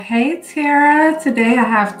Hey Tara, today I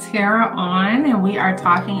have Tara on and we are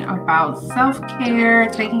talking about self care,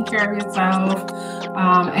 taking care of yourself,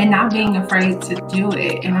 and not being afraid to do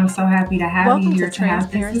it. And I'm so happy to have you Welcome to here to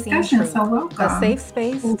have this Transparency and discussion. So, Truth, a welcome. safe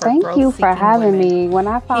space And for thank growth you for seeking having women. me. When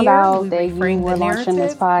I found Here, we out that you reframe the were launching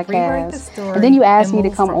this narrative, rewrite the podcast, and then story, you and asked me to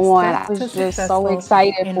move come from on, stuck I to was just so successful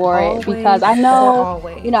excited in for all it because ways I for know,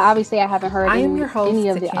 always. obviously I haven't heard I am your any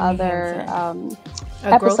host, of the Takemi other Hansen,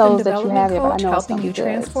 a growth and episodes that you development have here, but I coach know it's helping going to you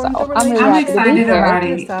be good. So transform the I'm really I'm happy to relationship be you excited have here. about with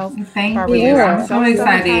it. yourself by Thank you. I'm releasing Yeah. so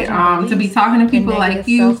excited self-sabotaging to be beliefs talking to and people like negative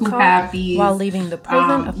you who self-talk have while these leaving the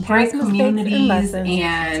prison of great past mistakes and communities lessons to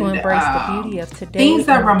and embrace the beauty of today things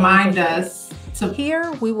that and the days remind ahead. us to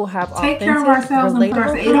Here, we will have take care of authentic, ourselves and put relatable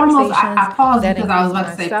ourselves. It almost conversations I paused that because I was include about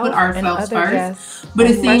to say put myself and ourselves other first, guests but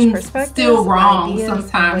with it fresh seems still perspectives, wrong ideas, and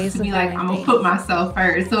sometimes to ways be of like doing I'm gonna put things. myself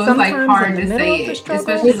first. So it's like Sometimes in hard the to middle say of the it, struggle,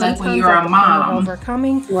 especially like when sometimes you're at a the point of mom.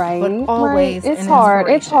 overcoming, but Right. always It's an hard.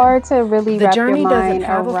 It's inspiration. hard to really The wrap your journey doesn't mind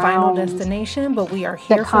have a final around destination, but we are the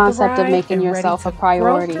here for the concept of ride making and ready yourself a to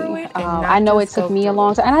grow through priority. it and I not know it just took go me a through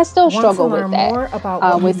long it. time, and I still Want to struggle with learn that. more about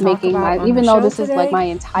what we With talk making about my, on the even though show this is like today?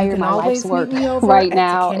 You can my life's always meet work me over right at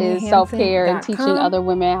now is self care and teaching takemiahansen.com. other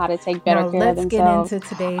women how to take better Now care of let's get themselves. into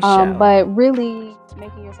today's show. But really,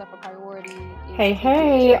 making yourself a priority is Hey, taking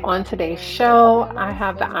hey, care on of today's your show, inner I life,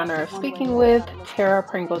 have the and honor that's of one speaking way that with I look at Tara it to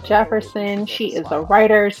Pringle take care of your Jefferson. inner life She as is a well.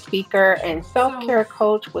 writer, speaker, and self care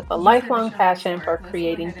coach with a lifelong passion for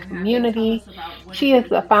creating community. She is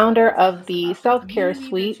the founder of the Self Care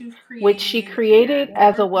Suite, which she created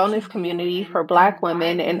as a wellness community for Black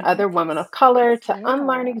women and other women of color to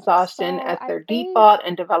unlearn Yeah. exhaustion So as I their think default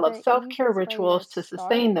and develop the self care easiest way to rituals to start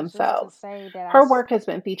sustain is just to themselves. say that Her work has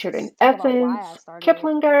been featured in talk about why I Essence, started.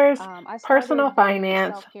 Kiplinger's, I Personal started the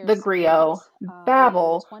Finance, Self Care The Suite Griot, in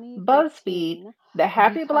Babbel, BuzzFeed, 2015 the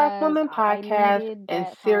Happy Black because Woman I podcast, needed and that kind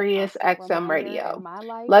of Sirius constant XM reminder in Radio. my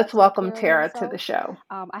life to Let's take welcome care of Tara to the myself. show.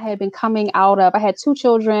 I had been coming out of, I had two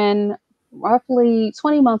children roughly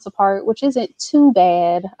 20 months apart, which isn't too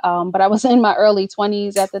bad. But I was in my early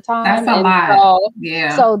 20s at the That's time. a And lot. so,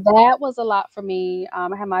 Yeah. so that was a lot for me. I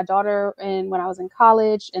had my daughter when I was in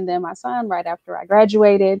college, and then my son right after I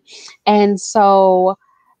graduated. And so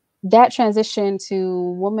that transition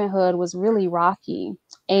to womanhood was really rocky.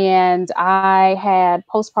 And I had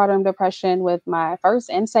postpartum depression with my first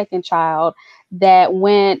and second child that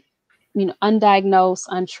went, undiagnosed,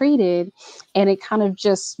 untreated, and it kind of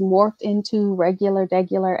just morphed into regular,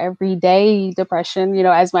 everyday depression,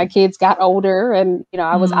 as my kids got older and,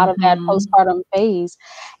 I was out of that Hmm. postpartum phase.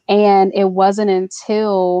 And it wasn't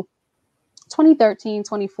until 2013,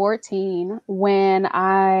 2014 when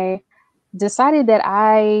I decided that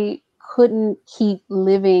I couldn't keep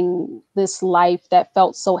living this life that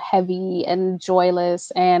felt so heavy and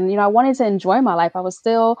joyless. And, I wanted to enjoy my life. I was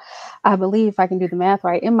still, I believe, if I can do the math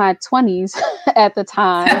right, in my 20s at the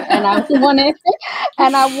time. And I wanted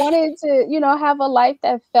to, have a life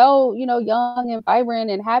that felt, young and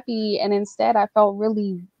vibrant and happy. And instead I felt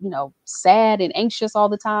really, sad and anxious all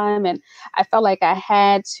the time. And I felt like I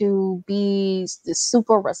had to be this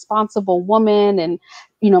super responsible woman. And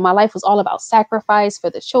my life was all about sacrifice for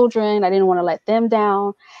the children. I didn't want to let them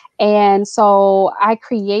down. And so I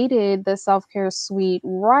created the Self Care Suite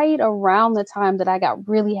right around the time that I got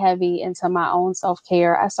really heavy into my own self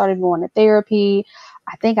care. I started going to therapy.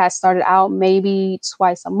 I think I started out maybe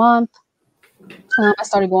twice a month. I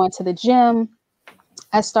started going to the gym.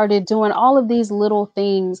 I started doing all of these little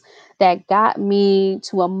things that got me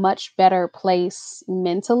to a much better place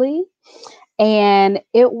mentally. And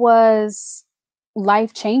it was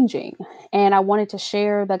life changing. And I wanted to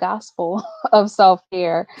share the gospel of self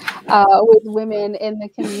care with women in the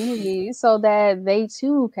community so that they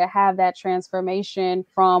too could have that transformation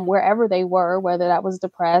from wherever they were, whether that was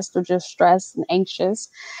depressed or just stressed and anxious,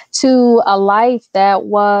 to a life that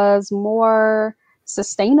was more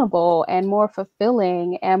sustainable and more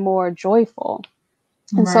fulfilling and more joyful.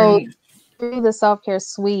 And so Right. through the Self Care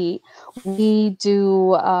Suite, we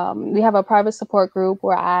have a private support group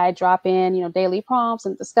where I drop in, daily prompts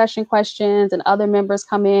and discussion questions, and other members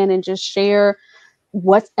come in and just share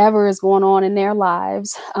whatever is going on in their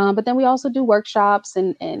lives. But then we also do workshops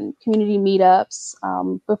and community meetups.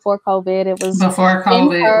 Before COVID, it was Before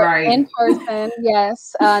COVID, right. in person.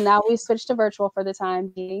 Yes. Now we switched to virtual for the time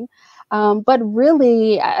being. But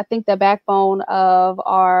really, I think the backbone of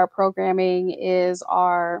our programming is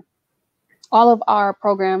all of our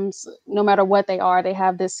programs, no matter what they are, they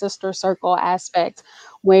have this sister circle aspect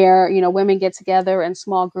where, women get together in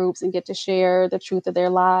small groups and get to share the truth of their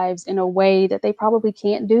lives in a way that they probably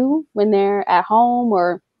can't do when they're at home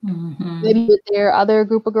or Mhm. maybe with their other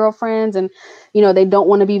group of girlfriends, and they don't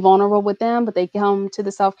want to be vulnerable with them, but they come to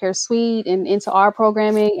the self-care suite and into our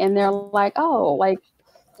programming, and they're like, oh, like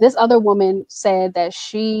this other woman said that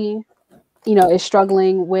she is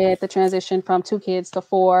struggling with the transition from two kids to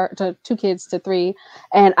three.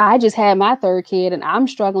 And I just had my third kid and I'm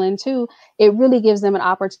struggling too. It really gives them an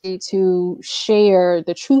opportunity to share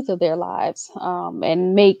the truth of their lives,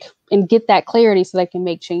 and get that clarity so they can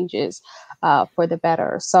make changes for the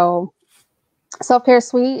better. So Self-Care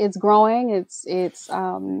Suite, it's growing.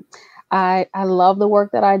 I love the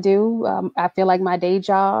work that I do. I feel like my day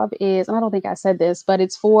job is, and I don't think I said this, but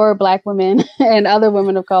it's for Black women and other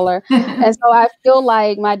women of color. And so I feel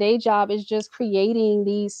like my day job is just creating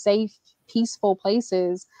these safe, peaceful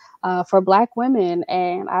places for Black women.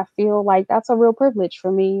 And I feel like that's a real privilege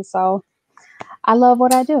for me. So I love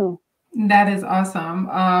what I do. That is awesome.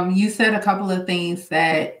 You said a couple of things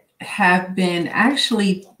that have been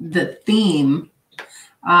actually the theme,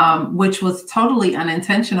 which was totally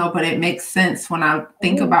unintentional, but it makes sense when I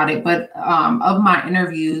think about it. But of my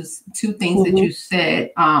interviews, two things that you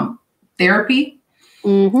said, therapy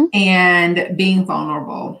and being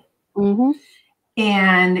vulnerable.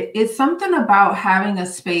 And it's something about having a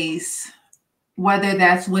space, whether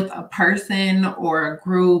that's with a person or a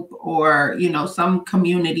group or, some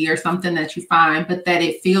community or something that you find, but that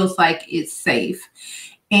it feels like it's safe.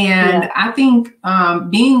 And I think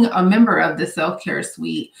being a member of the Self-Care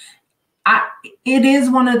Suite, it is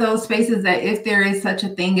one of those spaces that if there is such a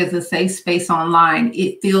thing as a safe space online,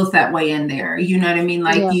 it feels that way in there. You know what I mean?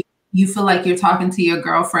 Like you feel like you're talking to your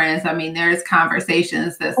girlfriends. I mean, there's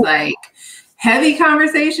conversations that's like heavy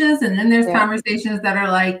conversations, and then there's conversations that are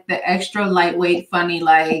like the extra lightweight, funny,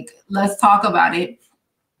 like let's talk about it.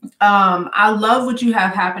 I love what you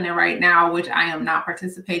have happening right now, which I am not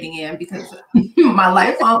participating in because my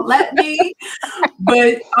life won't let me.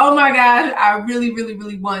 But oh my gosh, I really, really,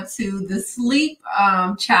 really want to. The sleep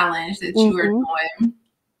challenge that you are doing.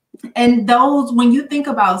 And those, when you think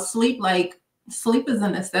about sleep, like sleep is a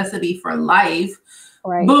necessity for life.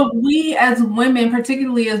 Right. But we as women,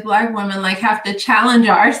 particularly as Black women, like have to challenge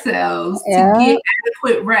ourselves to get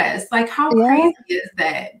adequate rest. Like how crazy is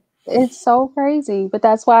that? It's so crazy, but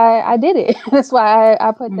that's why I did it. That's why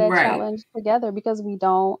I put that challenge together, because we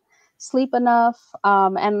don't sleep enough.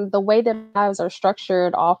 And the way that lives are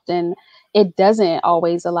structured, often it doesn't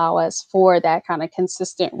always allow us for that kind of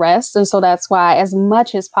consistent rest. And so that's why, as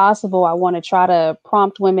much as possible, I want to try to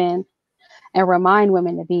prompt women and remind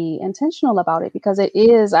women to be intentional about it, because it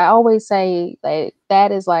is, I always say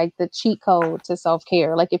that is like the cheat code to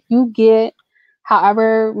self-care. Like if you get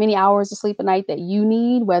however many hours of sleep a night that you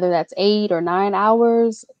need, whether that's 8 or 9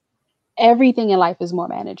 hours, everything in life is more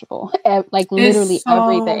manageable. Like literally it's so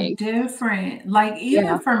everything. Different. Like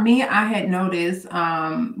even for me, I had noticed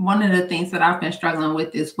one of the things that I've been struggling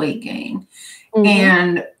with is weight gain.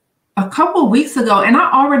 And a couple of weeks ago, and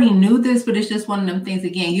I already knew this, but it's just one of them things,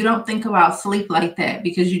 again, you don't think about sleep like that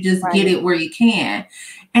because you just get it where you can.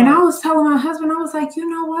 And I was telling my husband, I was like, you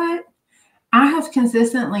know what? I have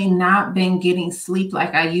consistently not been getting sleep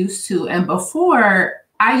like I used to. And before,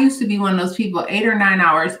 I used to be one of those people, 8 or 9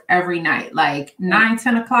 hours every night, like 9,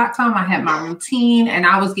 10 o'clock come, I had my routine and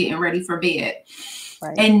I was getting ready for bed.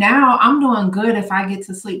 And now I'm doing good if I get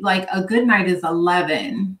to sleep. Like a good night is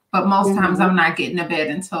 11, but most times I'm not getting to bed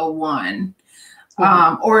until 1,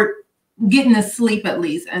 or getting to sleep at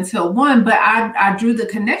least until 1. But I drew the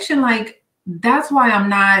connection, like that's why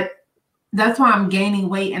I'm gaining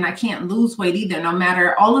weight and I can't lose weight either. No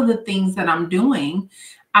matter all of the things that I'm doing,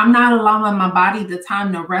 I'm not allowing my body the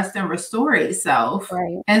time to rest and restore itself.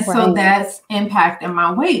 And so that's impacting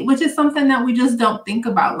my weight, which is something that we just don't think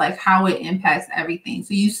about, like how it impacts everything.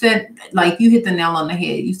 So you said, like you hit the nail on the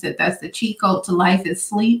head. You said that's the cheat code to life is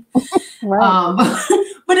sleep. But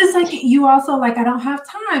it's like, you also like, I don't have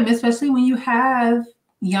time, especially when you have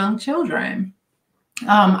young children.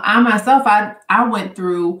 I myself, I went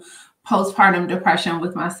through postpartum depression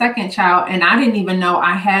with my second child, and I didn't even know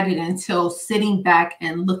I had it until sitting back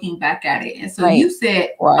and looking back at it. And so you said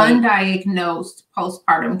undiagnosed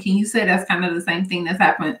postpartum. Can you say that's kind of the same thing that's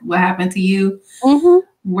happened? What happened to you,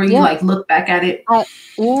 where you like look back at it?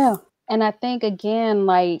 And I think again,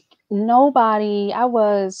 like I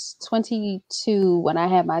was 22 when I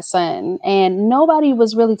had my son, and nobody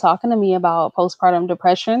was really talking to me about postpartum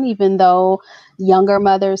depression, even though younger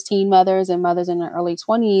mothers, teen mothers, and mothers in their early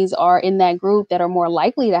 20s are in that group that are more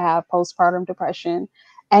likely to have postpartum depression.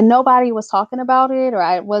 And nobody was talking about it, or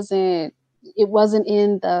it wasn't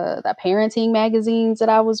in the parenting magazines that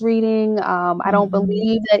I was reading. I don't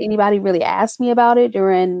believe that anybody really asked me about it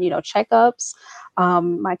during, checkups.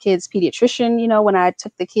 my kid's pediatrician, you know, when I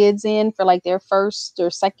took the kids in for like their first or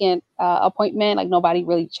second appointment, like nobody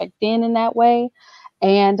really checked in that way.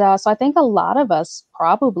 And so I think a lot of us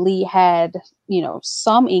probably had, you know,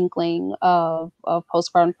 some inkling of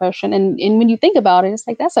postpartum depression. And when you think about it, it's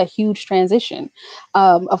like that's a huge transition.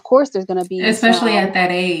 Of course, there's going to be especially at that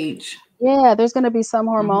age. Yeah, there's going to be some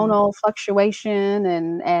hormonal fluctuation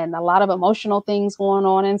and a lot of emotional things going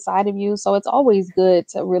on inside of you. So it's always good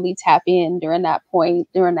to really tap in during that point,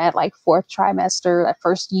 during that like fourth trimester, that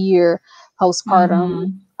first year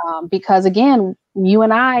postpartum. Because again, you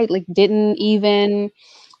and I like didn't even,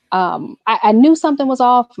 I knew something was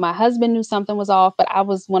off. My husband knew something was off, but I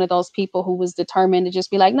was one of those people who was determined to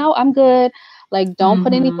just be like, no, I'm good. Like, don't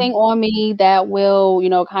put anything on me that will, you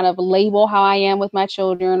know, kind of label how I am with my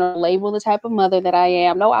children or label the type of mother that I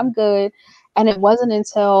am. No, I'm good. And it wasn't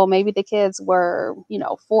until maybe the kids were, you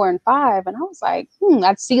know, 4 and 5. And I was like,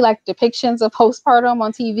 I'd see like depictions of postpartum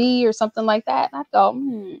on TV or something like that. And I'd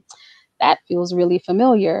go, that feels really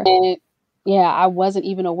familiar. And yeah, I wasn't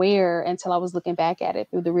even aware until I was looking back at it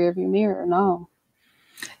through the rearview mirror. No.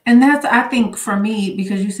 And that's, I think for me,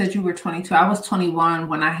 because you said you were 22, I was 21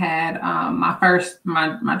 when I had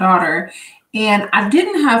my daughter, and I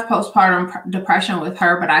didn't have postpartum depression with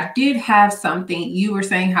her, but I did have something. You were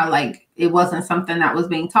saying how like it wasn't something that was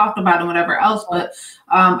being talked about and whatever else. But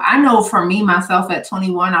I know for me, myself at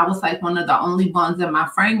 21, I was like one of the only ones in my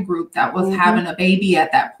friend group that was having a baby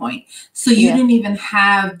at that point. So you didn't even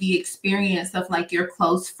have the experience of like your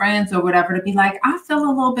close friends or whatever to be like, I feel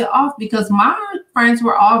a little bit off because my friends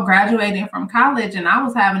were all graduating from college and I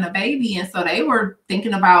was having a baby. And so they were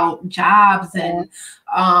thinking about jobs and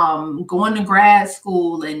going to grad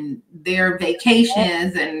school and their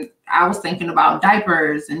vacations. And I was thinking about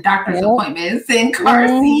diapers and doctor's appointments and car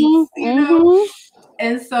seats, you know?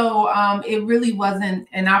 And so it really wasn't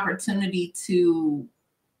an opportunity to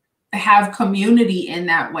have community in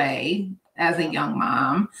that way as a young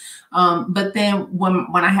mom. But then when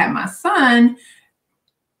I had my son,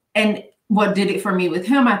 and what did it for me with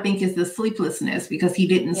him, I think, is the sleeplessness, because he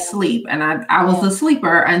didn't sleep. And I was a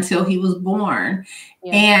sleeper until he was born.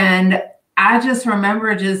 And I just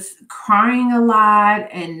remember just crying a lot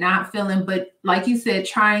and not feeling, but like you said,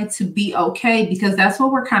 trying to be okay, because that's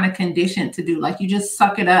what we're kind of conditioned to do. Like you just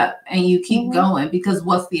suck it up and you keep going, because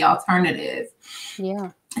what's the alternative?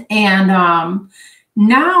 Yeah. And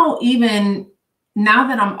now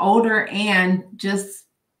that I'm older and just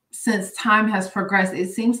since time has progressed,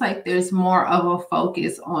 it seems like there's more of a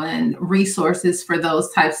focus on resources for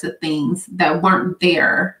those types of things that weren't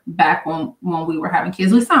there back when we were having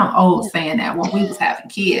kids. We sound old saying that, when we was having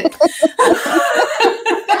kids.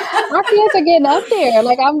 Our kids are getting up there.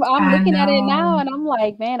 Like I'm looking at it now and I'm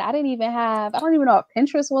like, man, I don't even know if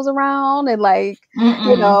Pinterest was around, and like,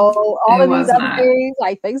 you know, all of these other things,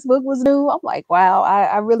 like Facebook was new. I'm like, wow,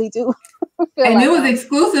 I really do. And like it was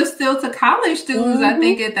exclusive still to college students, I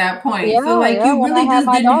think, at that point. So like you really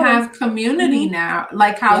just didn't have community now,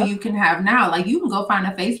 like how you can have now. Like you can go find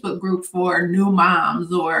a Facebook group for new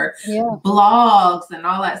moms or blogs and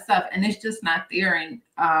all that stuff, and it's just not there. And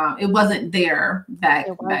it wasn't there back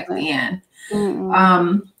then.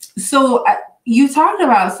 So you talked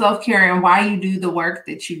about self-care and why you do the work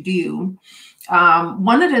that you do.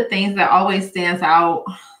 One of the things that always stands out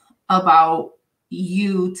about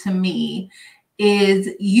you to me is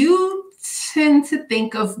you tend to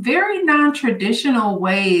think of very non-traditional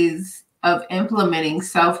ways of implementing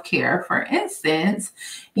self-care. For instance,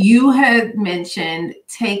 you had mentioned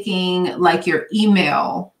taking like your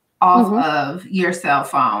email off of your cell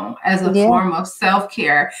phone as a form of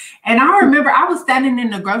self-care. And I remember I was standing in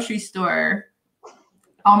the grocery store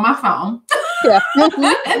on my phone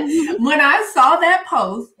when I saw that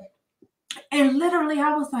post. And literally,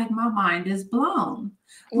 I was like, my mind is blown.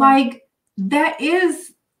 Like, that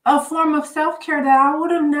is a form of self-care that I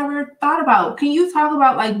would have never thought about. Can you talk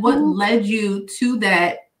about like what led you to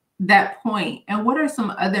that point? And what are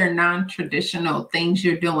some other non-traditional things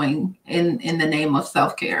you're doing in the name of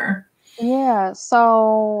self-care? Yeah,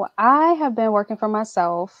 so I have been working for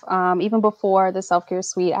myself even before the Self-Care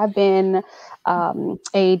Suite. I've been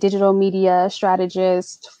a digital media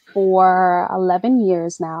strategist for 11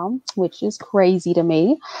 years now, which is crazy to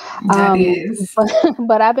me. That is.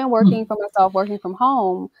 But I've been working for myself, working from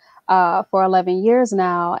home for 11 years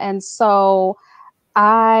now. And so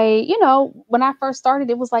when I first started,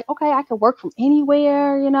 it was like, okay, I could work from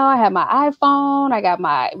anywhere. You know, I had my iPhone, I got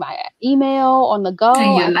my email on the go.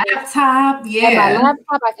 And your laptop. My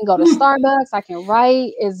laptop, I can go to Starbucks, I can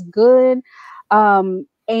write, it's good.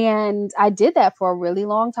 And I did that for a really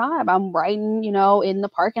long time. I'm writing, in the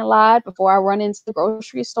parking lot before I run into the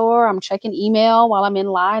grocery store. I'm checking email while I'm in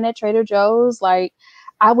line at Trader Joe's. Like,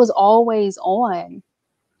 I was always on.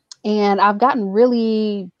 And I've gotten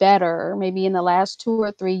really better, maybe in the last 2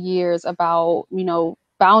 or 3 years, about,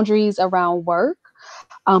 boundaries around work.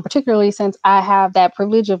 Particularly since I have that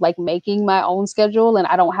privilege of like making my own schedule and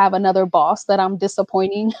I don't have another boss that I'm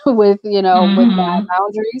disappointing with, with my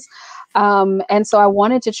boundaries. And so I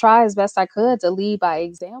wanted to try as best I could to lead by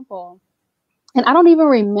example. And I don't even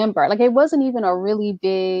remember, like, it wasn't even a really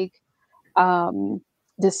big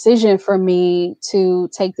decision for me to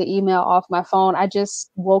take the email off my phone. I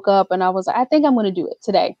just woke up and I was like, I think I'm going to do it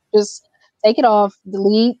today. Just take it off,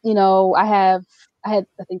 delete. I had, I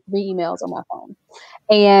think, 3 emails on my phone.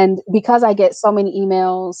 And because I get so many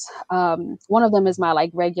emails, one of them is my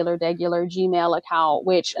like regular Gmail account,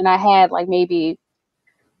 and I had like maybe,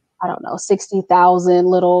 I don't know, 60,000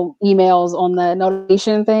 little emails on the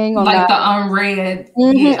notification thing. On like the unread.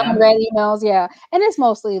 Unread emails, yeah. And it's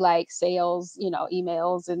mostly like sales,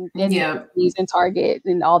 emails and Target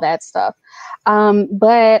and all that stuff.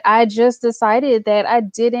 But I just decided that I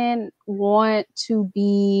didn't want to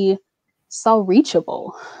be so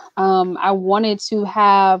reachable. I wanted to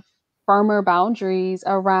have firmer boundaries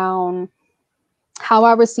around how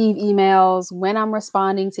I receive emails, when I'm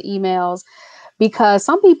responding to emails, because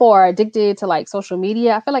some people are addicted to like social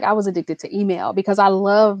media. I feel like I was addicted to email because I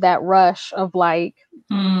love that rush of like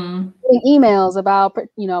emails about,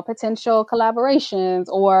 potential collaborations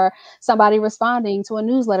or somebody responding to a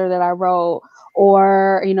newsletter that I wrote,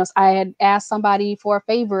 or, I had asked somebody for a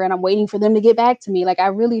favor and I'm waiting for them to get back to me. Like, I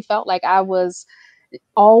really felt like I was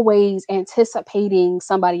always anticipating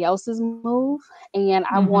somebody else's move. And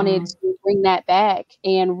I wanted to bring that back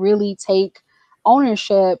and really take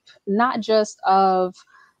ownership, not just of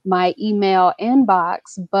my email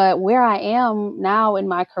inbox, but where I am now in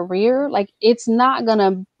my career. Like, it's not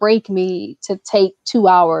gonna break me to take 2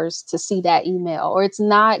 hours to see that email, or it's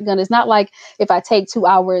not like if I take 2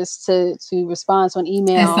 hours to respond to an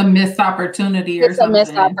email, it's a missed opportunity or something. It's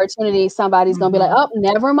a missed opportunity. Somebody's gonna be like, oh,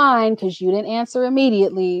 never mind, because you didn't answer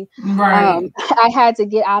immediately. Right. I had to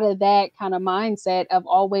get out of that kind of mindset of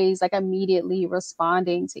always like immediately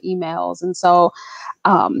responding to emails. And so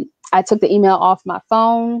I took the email off my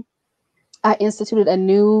phone. I instituted a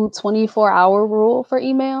new 24-hour rule for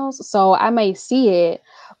emails. So I may see it,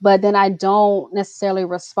 but then I don't necessarily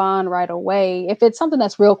respond right away. If it's something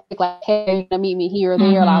that's real quick, like, hey, you're gonna meet me here or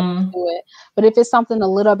there, I'll do it. But if it's something a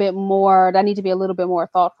little bit more that I need to be a little bit more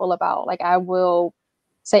thoughtful about, like, I will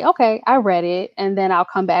say, okay, I read it, and then I'll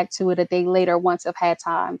come back to it a day later once I've had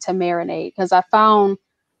time to marinate. Because I found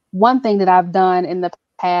one thing that I've done in the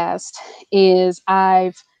past is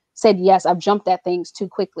I've said yes, I've jumped at things too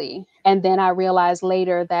quickly, and then I realized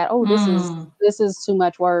later that, oh, this is too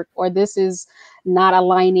much work, or this is not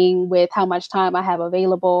aligning with how much time I have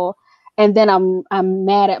available, and then I'm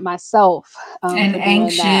mad at myself and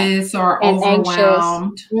anxious or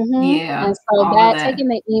overwhelmed. Yeah, and so that taking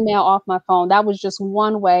the email off my phone, that was just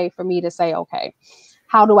one way for me to say, okay,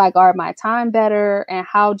 how do I guard my time better, and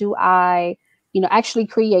how do I, actually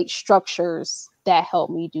create structures that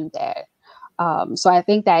help me do that. So I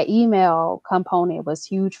think that email component was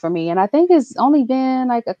huge for me. And I think it's only been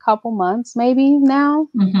like a couple months maybe now.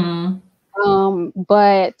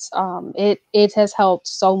 But it has helped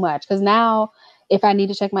so much, because now if I need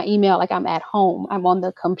to check my email, like, I'm at home, I'm on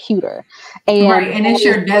the computer. And it's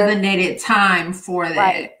your designated time for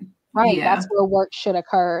that. Right. Yeah. That's where work should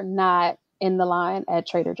occur, not in the line at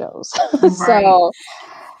Trader Joe's. So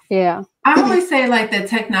yeah. I always say like that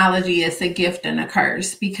technology is a gift and a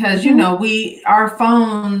curse, because, our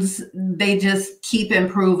phones, they just keep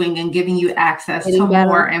improving and giving you access to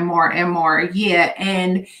more and more and more. Yeah.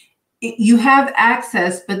 And you have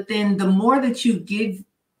access, but then the more that you give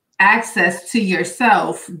access to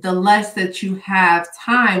yourself, the less that you have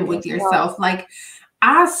time with yourself. Like,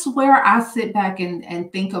 I swear I sit back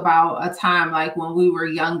and think about a time like when we were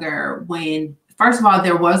younger, when, first of all,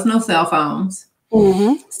 there was no cell phones.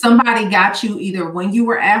 Somebody got you either when you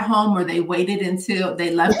were at home, or they waited until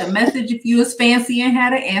they left a message if you was fancy and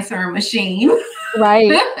had an answering machine.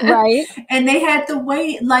 Right. And they had to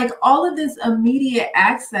wait. Like, all of this immediate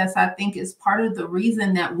access, I think, is part of the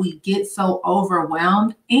reason that we get so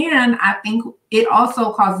overwhelmed. And I think it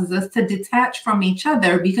also causes us to detach from each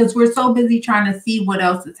other, because we're so busy trying to see what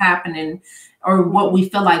else is happening, or what we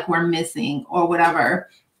feel like we're missing, or whatever.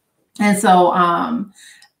 And so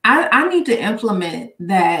I need to implement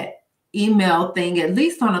that email thing, at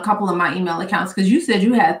least on a couple of my email accounts, because you said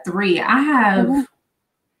you had 3. I have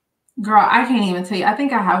Girl, I can't even tell you. I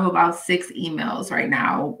think I have about 6 emails right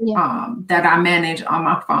now that I manage on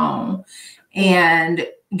my phone, and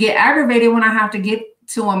get aggravated when I have to get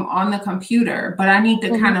to them on the computer. But I need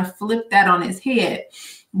to kind of flip that on its head.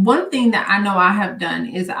 One thing that I know I have done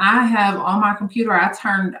is I have on my computer,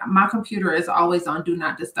 my computer is always on do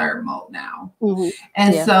not disturb mode now.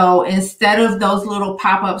 And so instead of those little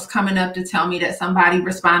pop-ups coming up to tell me that somebody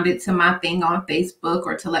responded to my thing on Facebook,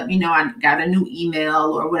 or to let me know I got a new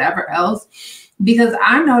email or whatever else, because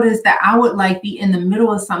I noticed that I would like be in the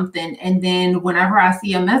middle of something, and then whenever I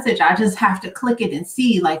see a message, I just have to click it and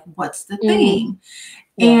see like, what's the thing?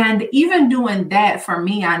 And even doing that for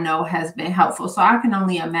me, I know has been helpful. So I can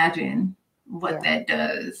only imagine what that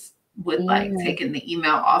does with like taking the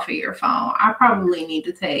email off of your phone. I probably need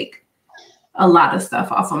to take a lot of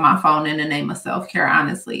stuff off of my phone in the name of self-care,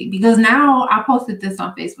 honestly, because now I posted this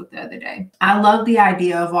on Facebook the other day. I love the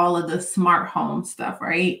idea of all of the smart home stuff,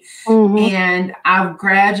 right? And I've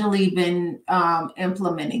gradually been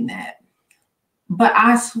implementing that. But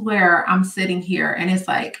I swear I'm sitting here and it's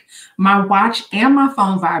like my watch and my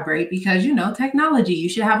phone vibrate because, you know, technology, you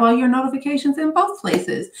should have all your notifications in both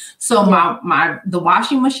places. So the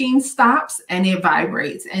washing machine stops and it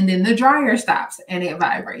vibrates. And then the dryer stops and it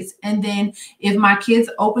vibrates. And then if my kids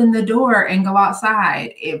open the door and go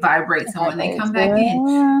outside, it vibrates. And when they come back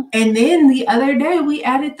in. And then the other day we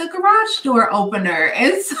added the garage door opener.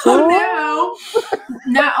 And so now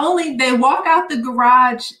not only they walk out the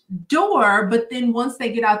garage door, but then once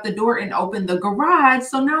they get out the door and open the garage,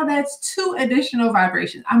 so now that's 2 additional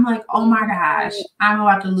vibrations. I'm like, oh my gosh, I'm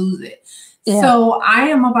about to lose it. So I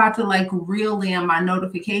am about to like reel in my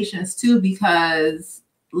notifications too, because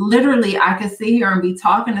literally I could sit here and be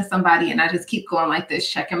talking to somebody and I just keep going like this,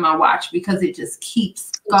 checking my watch because it just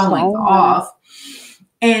keeps going off.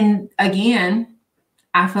 And again,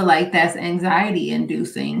 I feel like that's anxiety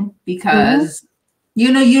inducing because you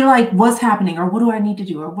know, you're like, what's happening? Or what do I need to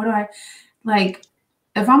do? Or what do I like?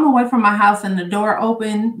 If I'm away from my house and the door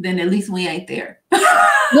open, then at least we ain't there.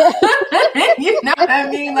 You know what I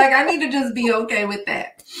mean? Like, I need to just be okay with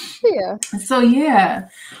that. So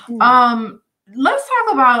let's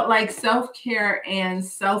talk about like self-care and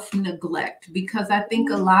self-neglect, because I think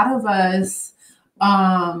a lot of us,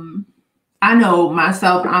 I know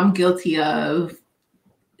myself, I'm guilty of,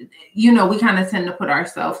 you know, we kind of tend to put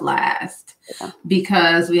ourselves last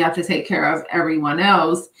because we have to take care of everyone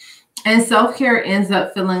else. And self-care ends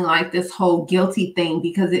up feeling like this whole guilty thing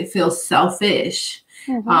because it feels selfish.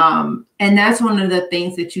 And that's one of the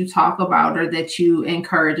things that you talk about, or that you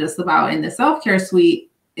encourage us about in the self-care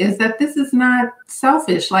suite, is that this is not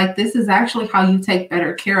selfish. Like, this is actually how you take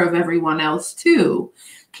better care of everyone else too.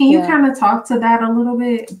 Can you kind of talk to that a little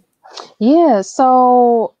bit? Yeah.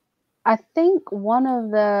 So I think one of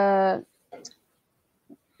the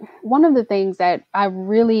things that I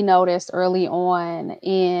really noticed early on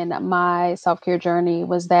in my self-care journey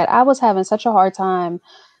was that I was having such a hard time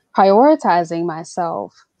prioritizing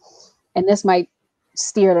myself. And this might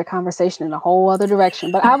steer the conversation in a whole other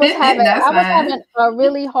direction, but I was having a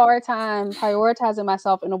really hard time prioritizing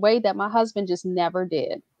myself in a way that my husband just never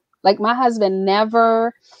did. Like, my husband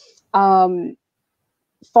never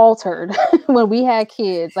faltered when we had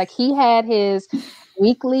kids. Like, he had his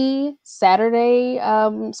weekly Saturday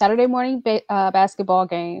morning basketball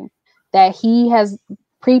game that he has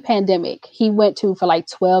pre-pandemic he went to for like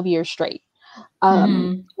 12 years straight.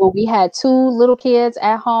 When we had 2 little kids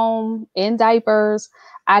at home in diapers,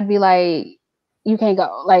 I'd be like, you can't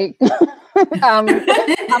go. Like, I'm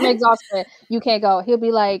exhausted. You can't go. He'll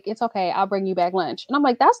be like, it's okay, I'll bring you back lunch. And I'm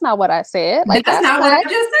like, that's not what I said. Like, that's not what I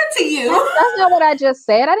just said to you. That's not what I just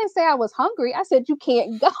said. I didn't say I was hungry. I said, you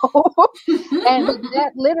can't go. And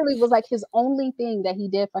that literally was like his only thing that he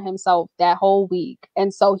did for himself that whole week.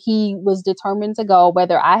 And so he was determined to go,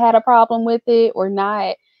 whether I had a problem with it or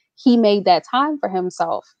not. He made that time for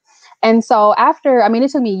himself. And so after, I mean,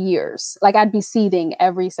 it took me years. Like, I'd be seething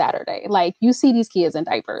every Saturday. Like, you see these kids in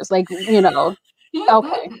diapers, like, you know,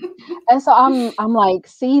 okay. And so I'm like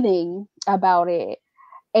seething about it.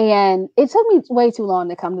 And it took me way too long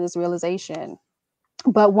to come to this realization.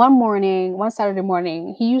 But one Saturday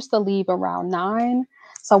morning, he used to leave around 9.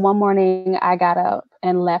 So one morning I got up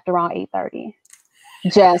and left around 8:30.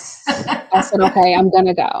 I said, okay, I'm going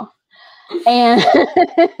to go. And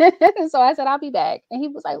so I said, I'll be back. And he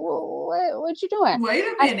was like, well, what you doing? Wait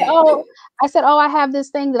a minute. I said, I have this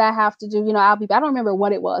thing that I have to do. You know, I'll be back. I don't remember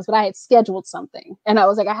what it was, but I had scheduled something. And I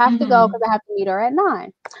was like, I have to go because I have to meet her at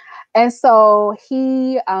 9. And so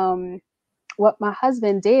what my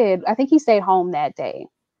husband did, I think he stayed home that day.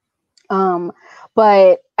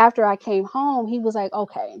 But after I came home, he was like,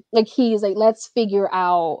 okay, like he's like, let's figure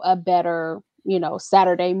out a better,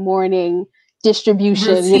 Saturday morning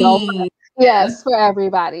distribution, routine. Yes, for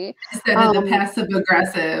everybody. Instead of the passive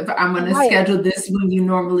aggressive, I'm going to schedule this when you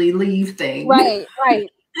normally leave thing. Right.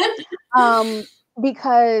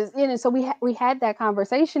 Because, so we had that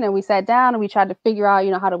conversation and we sat down and we tried to figure out,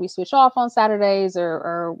 how do we switch off on Saturdays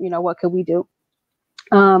or what could we do?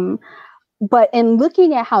 But in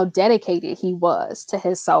looking at how dedicated he was to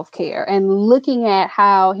his self-care and looking at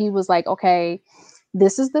how he was like, okay,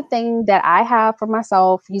 this is the thing that I have for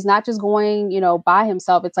myself. He's not just going, by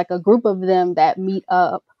himself. It's like a group of them that meet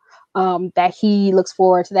up, that he looks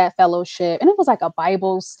forward to that fellowship. And it was like a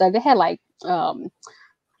Bible study. They had like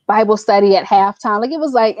Bible study at halftime. Like it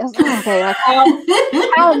was like okay, like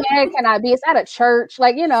how mad can I be? It's at a church.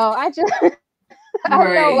 Like, I just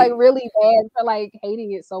I felt like really bad for like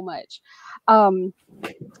hating it so much.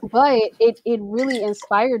 But it really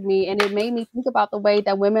inspired me, and it made me think about the way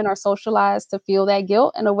that women are socialized to feel that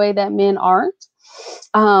guilt in a way that men aren't.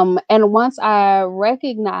 And once I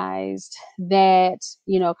recognized that,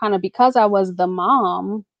 kind of because I was the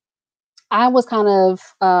mom, I was kind of,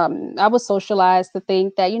 I was socialized to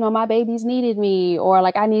think that, my babies needed me, or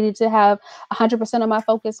like I needed to have 100% of my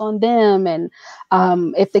focus on them. And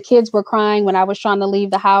if the kids were crying when I was trying to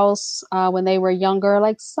leave the house when they were younger,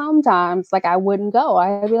 like sometimes like I wouldn't go.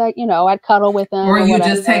 I'd be like, I'd cuddle with them. Or you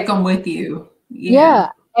just take them with you.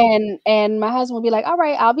 Yeah. And my husband would be like, all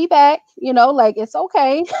right, I'll be back, like it's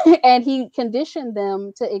okay. And he conditioned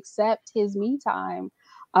them to accept his me time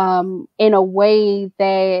in a way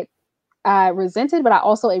that I resented, but I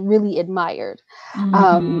also really admired.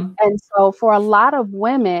 And so for a lot of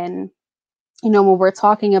women, when we're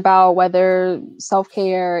talking about whether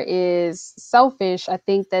self-care is selfish, I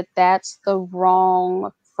think that that's the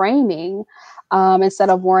wrong framing.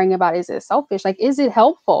 Instead of worrying about, is it selfish? Like, is it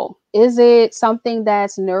helpful? Is it something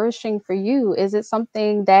that's nourishing for you? Is it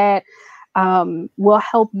something that will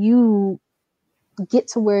help you get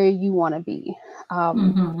to where you want to be?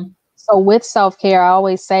 So with self-care, I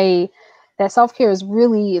always say that self-care is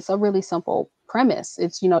it's a really simple premise.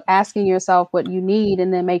 It's, asking yourself what you need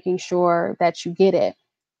and then making sure that you get it,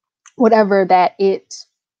 whatever that it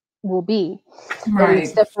will be. Right.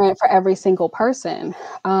 It's different for every single person.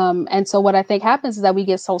 And so what I think happens is that we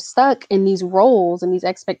get so stuck in these roles and these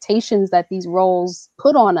expectations that these roles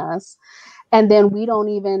put on us. And then we don't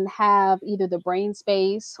even have either the brain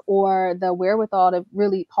space or the wherewithal to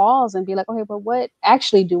really pause and be like, okay, but what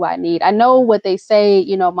actually do I need? I know what they say,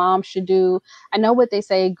 moms should do. I know what they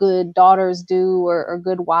say good daughters do or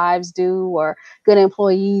good wives do or good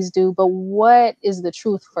employees do. But what is the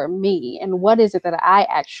truth for me? And what is it that I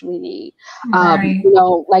actually need? Right.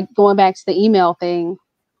 Like going back to the email thing.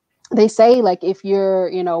 They say, like, if you're,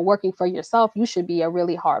 working for yourself, you should be a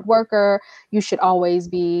really hard worker. You should always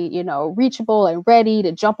be, reachable and ready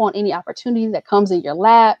to jump on any opportunity that comes in your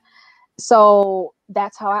lap. So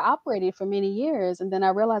that's how I operated for many years. And then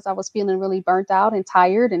I realized I was feeling really burnt out and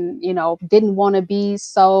tired and, didn't want to be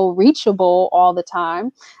so reachable all the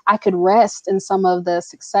time. I could rest in some of the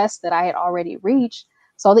success that I had already reached.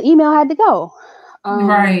 So the email had to go.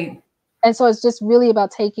 Right. And so it's just really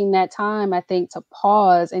about taking that time, I think, to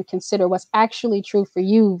pause and consider what's actually true for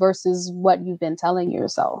you versus what you've been telling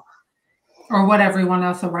yourself. Or what everyone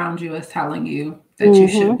else around you is telling you that you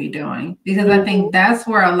should be doing. Because I think that's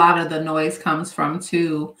where a lot of the noise comes from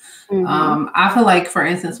too. I feel like, for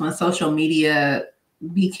instance, when social media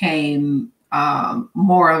became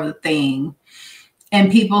more of a thing, and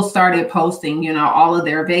people started posting, all of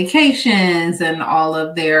their vacations and all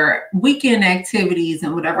of their weekend activities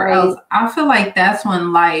and whatever else. I feel like that's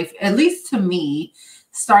when life, at least to me,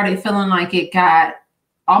 started feeling like it got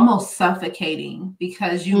almost suffocating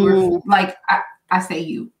because you were like,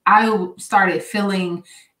 I started feeling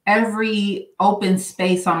every open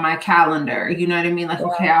space on my calendar. You know what I mean? Like,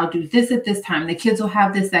 okay, I'll do this at this time. The kids will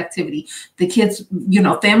have this activity. The kids,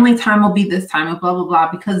 family time will be this time and blah, blah,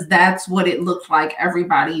 blah, because that's what it looked like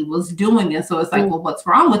everybody was doing. And so it's like, well, what's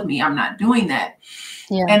wrong with me? I'm not doing that.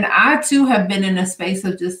 Yeah. And I too have been in a space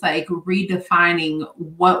of just like redefining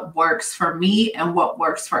what works for me and what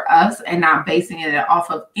works for us and not basing it off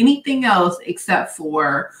of anything else except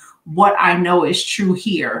for what I know is true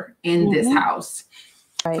here in this house.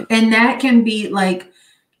 Right. And that can be like,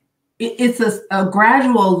 it's a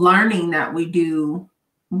gradual learning that we do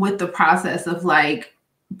with the process of like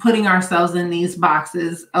putting ourselves in these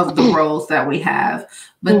boxes of the roles that we have,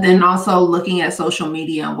 but then also looking at social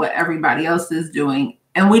media and what everybody else is doing.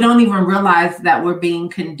 And we don't even realize that we're being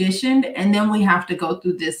conditioned. And then we have to go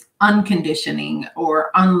through this unconditioning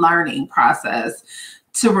or unlearning process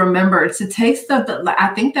to remember to take stuff that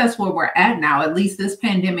I think that's where we're at now. At least this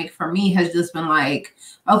pandemic for me has just been like,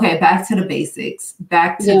 okay, back to the basics,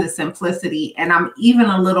 back to the simplicity. And I'm even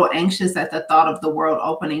a little anxious at the thought of the world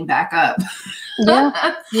opening back up.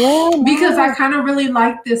 Because I kind of really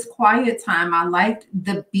liked this quiet time. I liked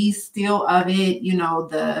the be still of it. You know,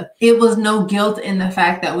 it was no guilt in the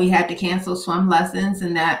fact that we had to cancel swim lessons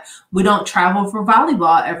and that we don't travel for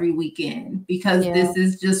volleyball every weekend because this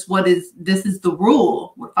is just this is the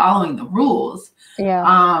rule. We're following the rules.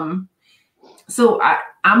 So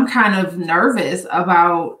I'm kind of nervous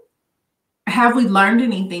about, have we learned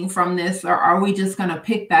anything from this, or are we just going to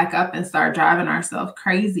pick back up and start driving ourselves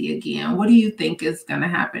crazy again? What do you think is going to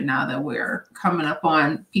happen now that we're coming up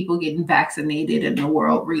on people getting vaccinated and the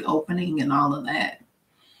world reopening and all of that?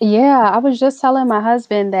 Yeah, I was just telling my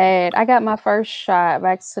husband that I got my first shot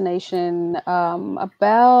vaccination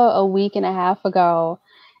about a week and a half ago.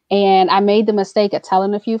 And I made the mistake of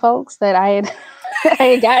telling a few folks that I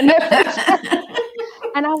had gotten it.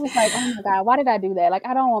 And I was like, oh my God, why did I do that? Like,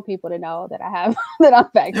 I don't want people to know that I have, that I'm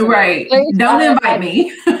vaccinated. Right. Don't invite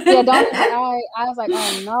me. I was like,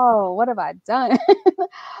 oh no, what have I done?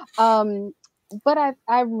 But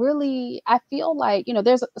I feel like, you know,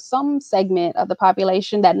 there's some segment of the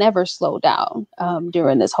population that never slowed down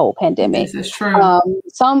during this whole pandemic. This is true.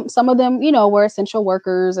 Some of them, you know, were essential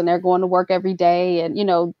workers and they're going to work every day. And, you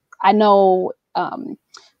know, I know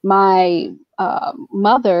my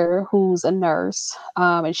mother, who's a nurse,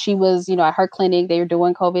 and she was, you know, at her clinic, they were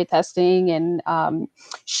doing COVID testing and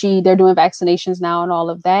they're doing vaccinations now and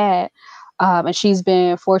all of that. And she's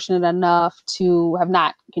been fortunate enough to have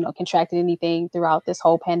not, you know, contracted anything throughout this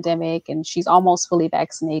whole pandemic. And she's almost fully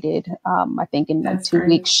vaccinated. I think in like 2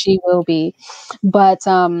 weeks she will be. But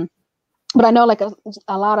I know like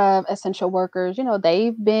a lot of essential workers, you know,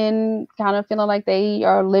 they've been kind of feeling like they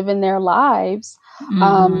are living their lives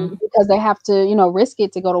because they have to, you know, risk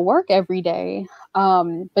it to go to work every day.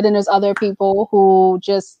 But then there's other people who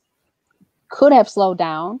just could have slowed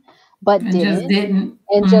down, but just didn't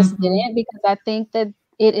because I think that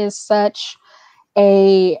it is such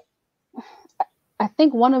I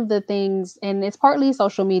think one of the things, and it's partly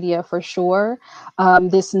social media for sure,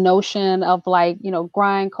 this notion of like, you know,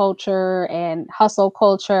 grind culture and hustle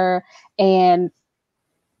culture. And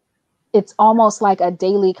it's almost like a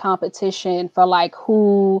daily competition for like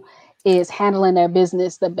who is handling their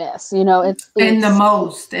business the best, you know, it's and the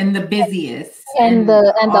most and the busiest and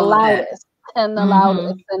the loudest and the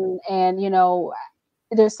loudest. And, you know,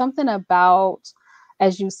 there's something about,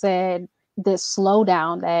 as you said, this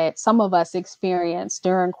slowdown that some of us experienced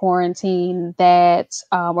during quarantine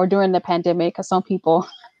or during the pandemic, because some people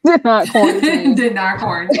did not quarantine. did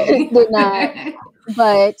not.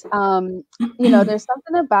 But, you know, there's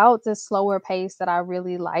something about this slower pace that I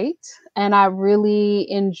really liked. And I really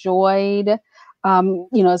enjoyed, you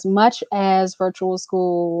know, as much as virtual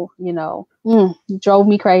school, you know, drove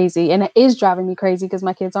me crazy, and it is driving me crazy because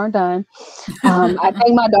my kids aren't done. I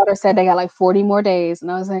think my daughter said they got like 40 more days, and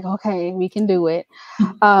I was like, okay, we can do it.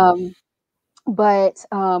 But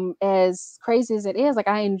as crazy as it is, like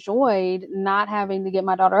I enjoyed not having to get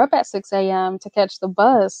my daughter up at 6 a.m. to catch the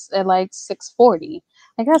bus at like 6:40.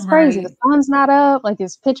 Like that's crazy. The sun's not up, like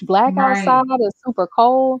it's pitch black outside, it's super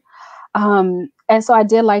cold. And so I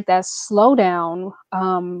did like that slowdown.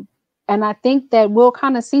 And I think that we'll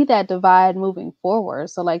kind of see that divide moving forward.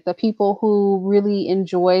 So like the people who really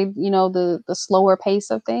enjoyed, you know, the slower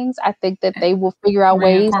pace of things, I think that they will figure out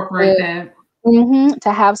ways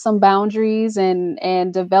to have some boundaries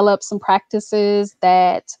and develop some practices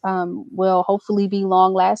that will hopefully be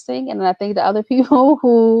long lasting. And I think the other people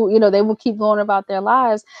who, you know, they will keep going about their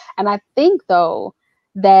lives. And I think though,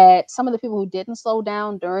 that some of the people who didn't slow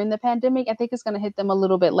down during the pandemic, I think it's going to hit them a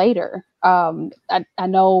little bit later. I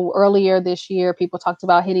know earlier this year, people talked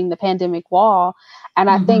about hitting the pandemic wall. And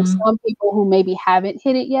I think some people who maybe haven't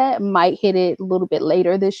hit it yet might hit it a little bit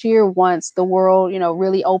later this year once the world, you know,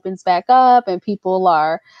 really opens back up and people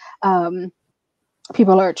are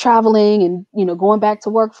traveling and, you know, going back to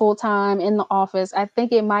work full time in the office. I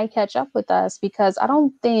think it might catch up with us because I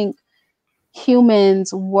don't think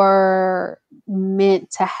humans were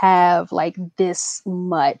meant to have like this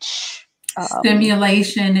much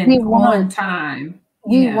stimulation and on time.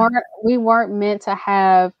 We weren't meant to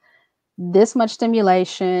have this much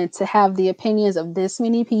stimulation, to have the opinions of this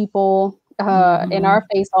many people in our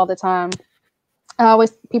face all the time.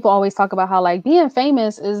 People always talk about how like being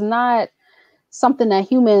famous is not something that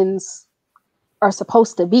humans are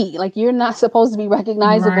supposed to be. Like you're not supposed to be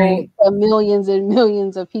recognizable to millions and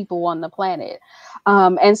millions of people on the planet.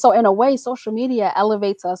 And so in a way, social media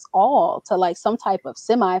elevates us all to like some type of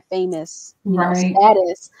semi-famous,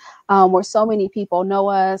 status, where so many people know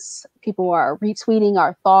us, people are retweeting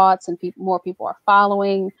our thoughts, and more people are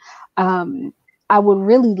following. I would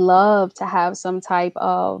really love to have some type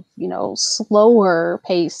of, slower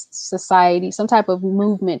paced society, some type of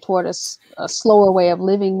movement toward a slower way of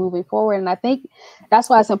living moving forward. And I think that's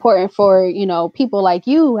why it's important for, people like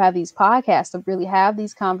you who have these podcasts to really have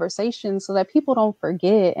these conversations so that people don't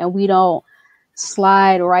forget and we don't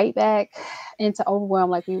slide right back into overwhelm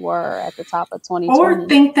like we were at the top of 2020. Or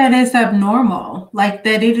think that it's abnormal, like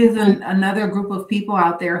that it is another group of people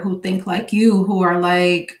out there who think like you, who are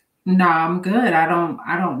like, no, I'm good. I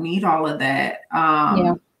don't need all of that.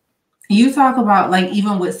 You talk about like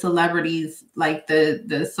even with celebrities, like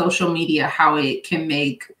the social media, how it can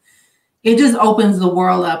it just opens the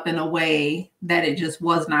world up in a way that it just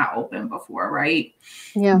was not open before, right?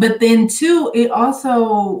 Yeah. But then too, it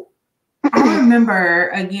also, I remember,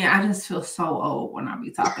 again, I just feel so old when I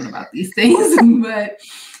be talking about these things, but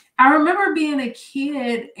I remember being a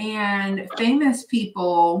kid and famous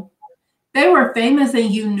people, they were famous and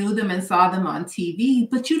you knew them and saw them on TV,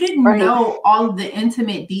 but you didn't know all of the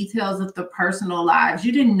intimate details of the personal lives.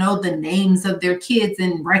 You didn't know the names of their kids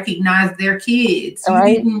and recognize their kids. You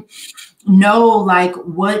didn't know like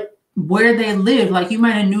where they lived. Like you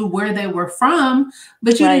might have knew where they were from,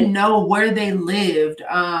 but you didn't know where they lived.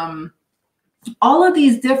 All of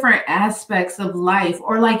these different aspects of life,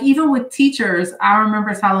 or like even with teachers, I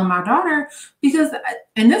remember telling my daughter, because,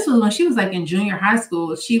 and this was when she was like in junior high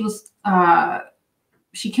school, she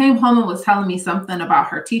came home and was telling me something about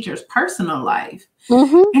her teacher's personal life. And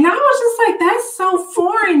I was just like, that's so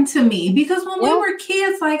foreign to me, because when we were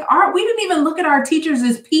kids, like we didn't even look at our teachers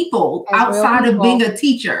as people outside of being a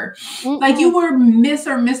teacher. Like you were Miss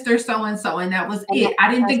or Mr. So-and-so, and that was it.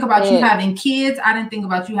 I didn't think about you having kids. I didn't think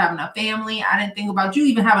about you having a family. I didn't think about you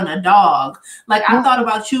even having a dog. Like I thought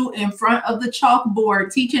about you in front of the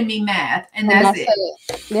chalkboard teaching me math, and that's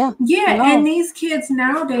it. Yeah. And these kids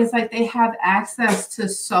nowadays, like they have access to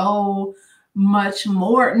so much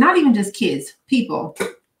more, not even just kids, people.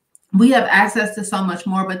 We have access to so much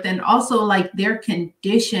more, but then also like they're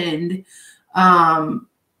conditioned to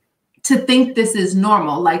think this is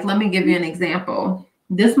normal. Like, let me give you an example.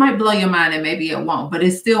 This might blow your mind and maybe it won't, but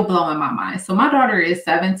it's still blowing my mind. So my daughter is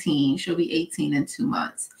 17. She'll be 18 in 2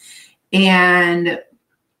 months. And,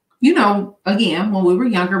 again, when we were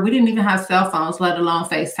younger, we didn't even have cell phones, let alone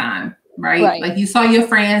FaceTime. Right? Like you saw your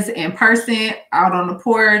friends in person, out on the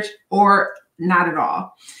porch, or not at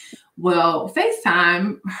all. Well,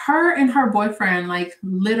 FaceTime, her and her boyfriend, like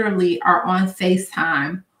literally are on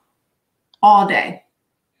FaceTime all day.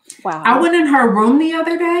 Wow. I went in her room the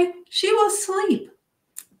other day. She was asleep.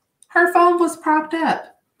 Her phone was propped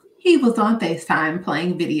up. He was on FaceTime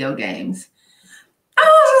playing video games. I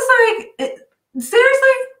was just like, seriously?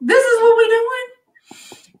 This is what we're doing?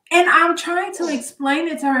 And I'm trying to explain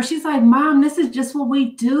it to her. She's like, Mom, this is just what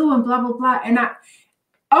we do and blah, blah, blah. And I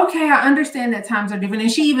understand that times are different.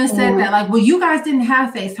 And she even said that, like, well, you guys didn't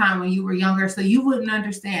have FaceTime when you were younger, so you wouldn't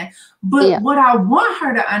understand. But what I want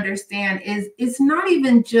her to understand is it's not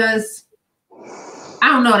even just, I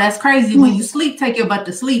don't know, that's crazy. When you sleep, take your butt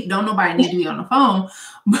to sleep. Don't nobody need to be on the phone.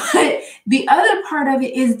 But the other part of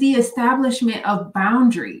it is the establishment of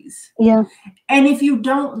boundaries. Yeah. And if you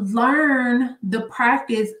don't learn the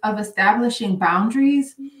practice of establishing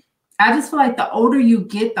boundaries, I just feel like the older you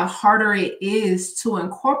get, the harder it is to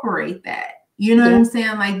incorporate that. You know what I'm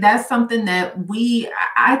saying? Like that's something that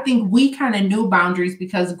I think we kind of knew boundaries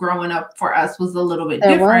because growing up for us was a little bit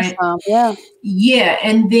different. Yeah.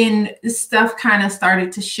 And then stuff kind of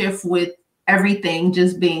started to shift with everything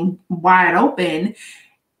just being wide open.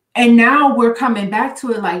 And now we're coming back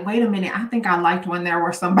to it like, wait a minute, I think I liked when there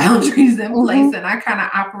were some boundaries in place and I kind of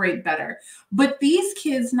operate better. But these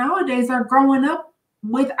kids nowadays are growing up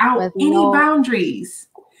without any boundaries.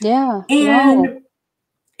 Yeah. And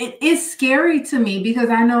it is scary to me because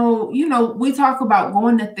I know, we talk about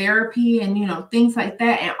going to therapy and, things like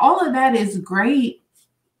that. And all of that is great.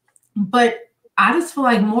 But I just feel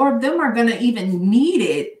like more of them are going to even need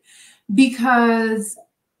it because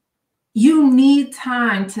you need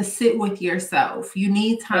time to sit with yourself. You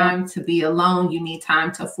need time to be alone. You need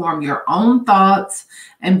time to form your own thoughts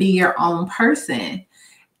and be your own person.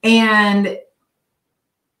 And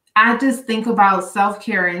I just think about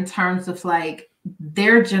self-care in terms of like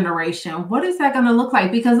their generation. What is that going to look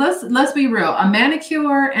like? Because let's be real. A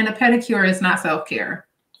manicure and a pedicure is not self-care.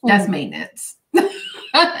 That's maintenance.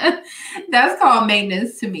 That's called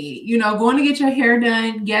maintenance to me. Going to get your hair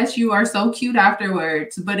done. Yes, you are so cute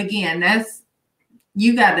afterwards. But again,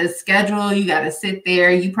 You got to schedule, you got to sit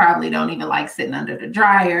there. You probably don't even like sitting under the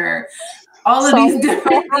dryer. All of these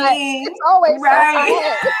different things. It's always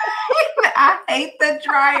right. I hate the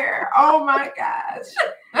dryer. Oh my gosh.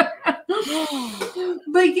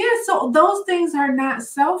 But yeah, so those things are not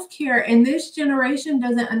self-care. And this generation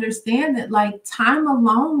doesn't understand that like time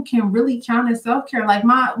alone can really count as self-care. Like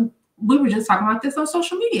we were just talking about this on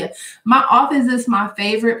social media. My office is my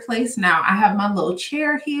favorite place now. I have my little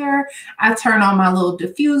chair here. I turn on my little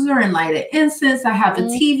diffuser and light an incense. I have a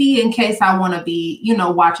TV in case I want to be,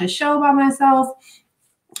 watch a show by myself.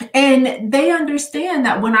 And they understand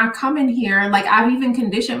that when I come in here, like I've even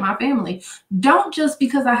conditioned my family, don't just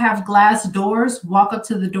because I have glass doors, walk up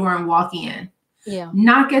to the door and walk in. Yeah.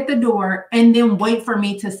 Knock at the door and then wait for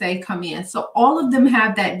me to say, come in. So all of them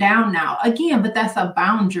have that down now. Again, but that's a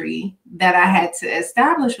boundary that I had to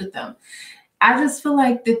establish with them. I just feel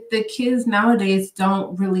like the kids nowadays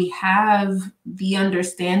don't really have the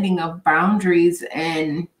understanding of boundaries,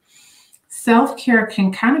 and self-care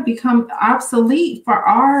can kind of become obsolete for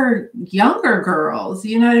our younger girls.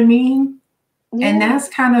 You know what I mean? Yeah. And that's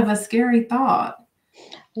kind of a scary thought.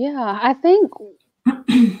 Yeah, I think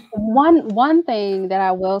one thing that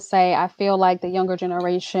I will say, I feel like the younger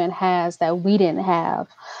generation has that we didn't have,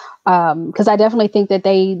 because I definitely think that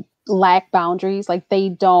they lack boundaries. Like they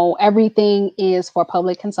don't, everything is for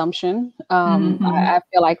public consumption. I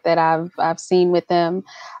feel like that I've seen with them.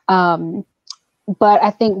 But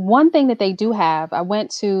I think one thing that they do have, I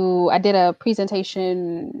did a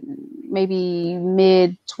presentation maybe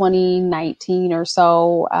mid 2019 or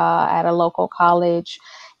so at a local college.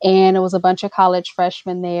 And it was a bunch of college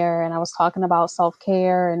freshmen there. And I was talking about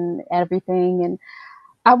self-care and everything. And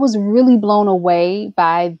I was really blown away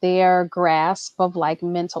by their grasp of like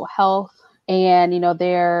mental health and,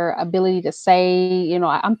 their ability to say,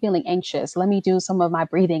 I'm feeling anxious. Let me do some of my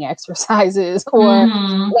breathing exercises. Or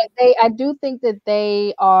I do think that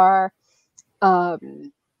they are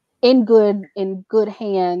in good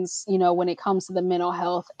hands, when it comes to the mental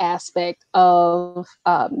health aspect of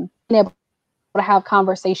being able to have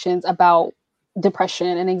conversations about depression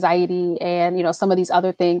and anxiety and, some of these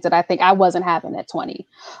other things that I think I wasn't having at 20.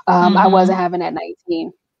 I wasn't having at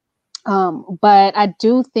 19. But I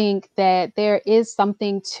do think that there is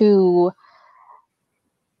something to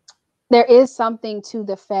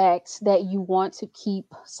the fact that you want to keep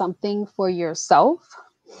something for yourself.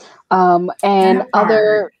 And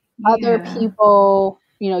other people,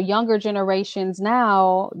 younger generations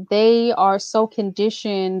now, they are so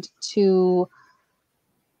conditioned to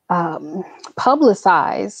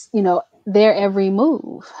publicize, their every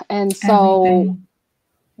move. And so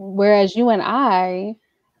whereas you and I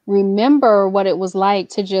remember what it was like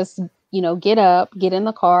to just, get up, get in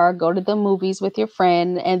the car, go to the movies with your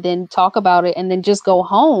friend, and then talk about it, and then just go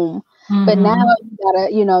home. But now you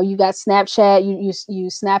gotta, you got Snapchat, you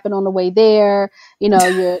snapping on the way there,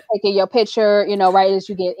 you're taking your picture, right as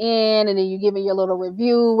you get in, and then you giving your little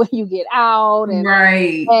review when you get out. And,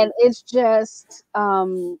 and it's just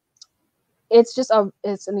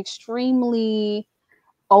it's an extremely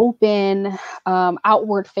open,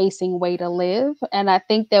 outward facing way to live. And I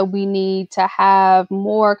think that we need to have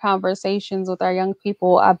more conversations with our young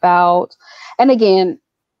people about, and again,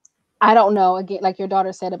 I don't know, again, like your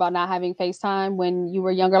daughter said about not having FaceTime when you were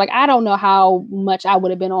younger. Like, I don't know how much I would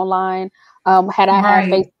have been online had I had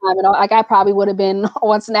FaceTime and all. Like, I probably would have been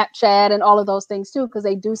on Snapchat and all of those things too, because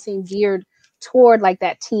they do seem geared toward like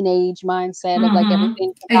that teenage mindset of like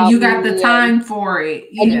everything. And you got the time for it.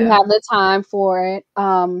 Yeah. And you have the time for it.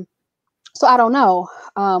 So I don't know.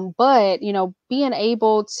 But, being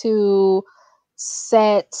able to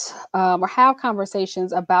set or have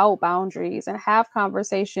conversations about boundaries and have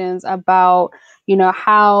conversations about,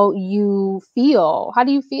 how you feel. How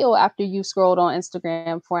do you feel after you scrolled on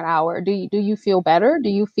Instagram for an hour? Do you feel better? Do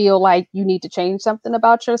you feel like you need to change something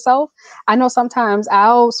about yourself? I know sometimes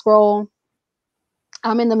I'll scroll.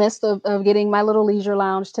 I'm in the midst of getting my little leisure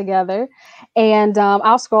lounge together, and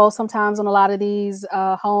I'll scroll sometimes on a lot of these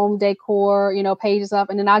home decor, pages up,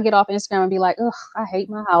 and then I'll get off Instagram and be like, ugh, I hate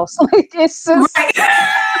my house. Like, it's just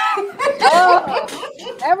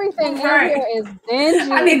everything here is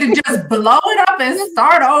dingy. I need to just blow it up and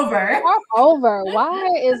start over. Why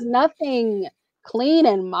is nothing clean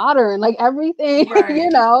and modern? Like everything,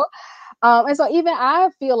 and so even I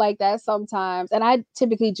feel like that sometimes, and I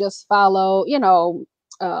typically just follow,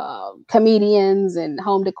 comedians and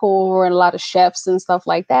home decor and a lot of chefs and stuff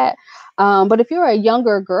like that. But if you're a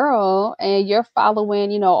younger girl and you're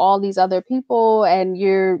following, you know, all these other people and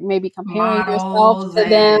you're maybe comparing yourself Models to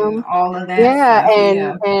and them, all of that yeah, stuff. and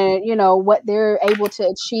Yeah. and you know what they're able to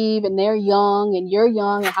achieve, and they're young and you're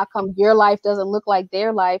young, and how come your life doesn't look like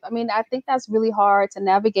their life? I mean, I think that's really hard to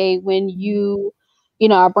navigate when you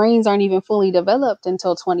know, our brains aren't even fully developed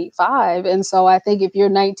until 25. And so I think if you're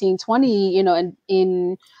 19, 20, you know,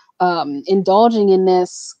 in indulging in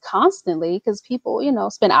this constantly, because people, you know,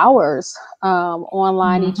 spend hours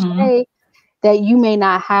online each Mm-hmm. day, that you may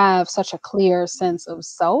not have such a clear sense of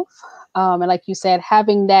self. And like you said,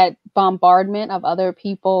 having that bombardment of other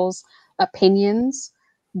people's opinions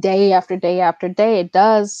day after day after day, it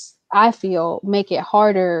does, I feel, make it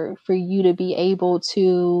harder for you to be able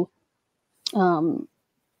to um,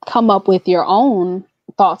 come up with your own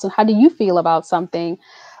thoughts on how do you feel about something,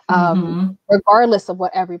 Mm-hmm. regardless of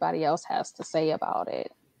what everybody else has to say about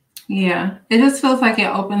it. Yeah. It just feels like it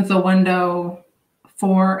opens a window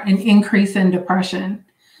for an increase in depression.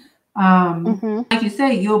 Mm-hmm. Like you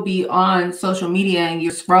say, you'll be on social media and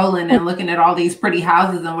you're scrolling and looking at all these pretty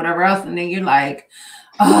houses and whatever else, and then you're like,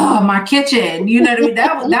 "Oh, my kitchen." You know what I mean?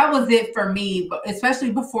 That was it for me, but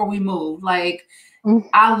especially before we moved. Like,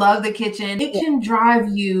 I love the kitchen. It can drive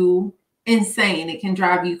you insane. It can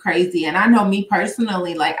drive you crazy. And I know me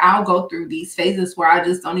personally, like, I'll go through these phases where I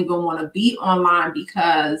just don't even want to be online,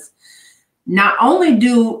 because not only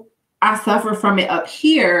do I suffer from it up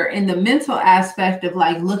here in the mental aspect of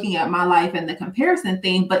like looking at my life and the comparison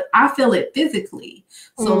thing, but I feel it physically.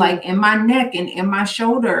 So like in my neck and in my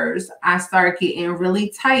shoulders, I start getting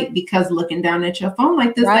really tight because looking down at your phone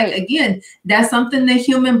like this, Right. like, again, that's something the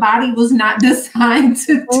human body was not designed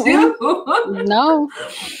to do. No.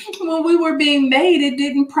 When we were being made, it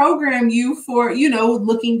didn't program you for, you know,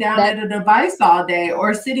 looking down at a device all day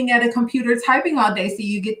or sitting at a computer typing all day. So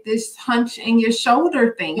you get this hunch in your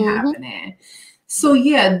shoulder thing happening. So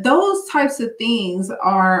yeah, those types of things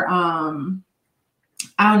are,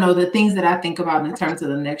 I don't know, the things that I think about in terms of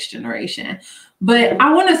the next generation. But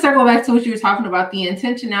I want to circle back to what you were talking about, the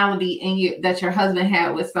intentionality in you that your husband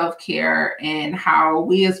had with self-care, and how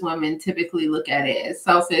we as women typically look at it as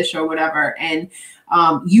selfish or whatever. And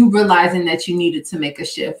you realizing that you needed to make a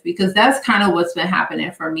shift, because that's kind of what's been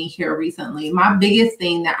happening for me here recently. My biggest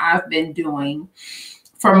thing that I've been doing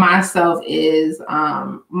for myself is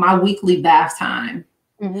my weekly bath time.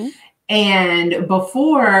 And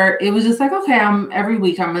before, it was just like, okay, every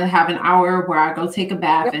week I'm going to have an hour where I go take a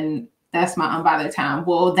bath, and that's my unbothered time.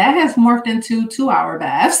 Well, that has morphed into 2-hour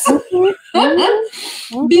baths.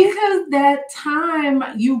 Because that time,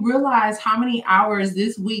 you realize how many hours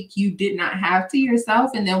this week you did not have to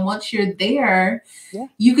yourself. And then once you're there,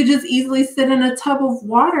 you could just easily sit in a tub of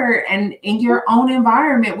water and in your own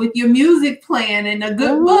environment with your music playing and a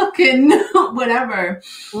good book and whatever.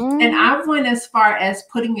 And I've went as far as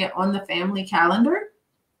putting it on the family calendar.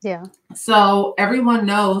 Yeah. So everyone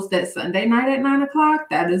knows that Sunday night at 9:00,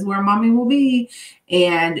 that is where mommy will be.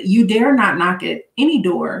 And you dare not knock at any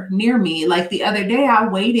door near me. Like the other day, I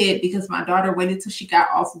waited because my daughter waited till she got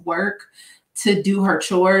off work to do her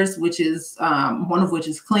chores, which is one of which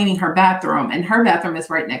is cleaning her bathroom. And her bathroom is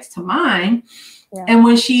right next to mine. And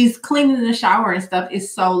when she's cleaning the shower and stuff,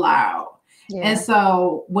 it's so loud. And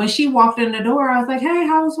so when she walked in the door, I was like, "Hey,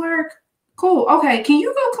 how was work?" "Cool. Okay. Can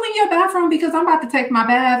you go clean your bathroom because I'm about to take my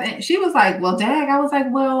bath?" And she was like, "Well, Dag." I was like,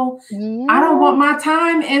 "Well, I don't want my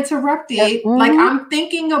time interrupted." Like, I'm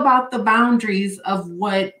thinking about the boundaries of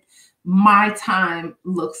what my time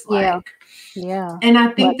looks like. And I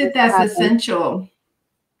think that that's essential.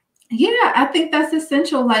 Yeah, I think that's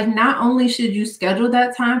essential. Like, not only should you schedule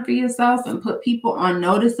that time for yourself and put people on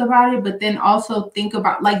notice about it, but then also think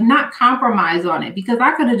about, like, not compromise on it. Because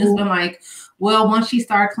I could have just been like, well, once she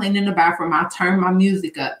started cleaning the bathroom, I'll turn my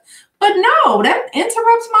music up. But no, that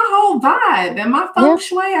interrupts my whole vibe and my feng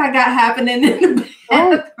shui I got happening in the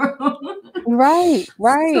bathroom. Right.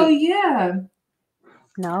 So yeah.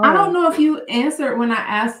 No. I don't know if you answered when I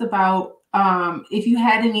asked about if you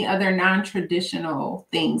had any other non-traditional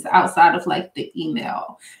things outside of like the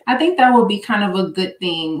email. I think that would be kind of a good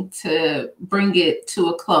thing to bring it to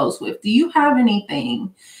a close with. Do you have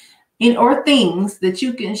anything or things that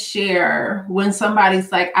you can share when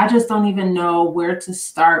somebody's like, "I just don't even know where to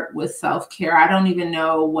start with self-care. I don't even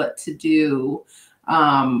know what to do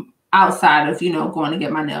outside of, you know, going to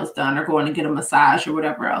get my nails done or going to get a massage or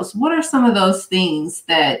whatever else." What are some of those things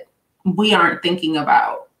that we aren't thinking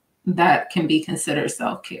about that can be considered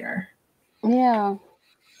self-care? Yeah.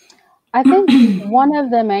 I think one of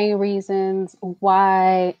the main reasons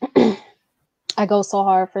why I go so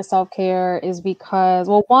hard for self-care is because,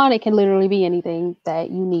 well, one, it can literally be anything that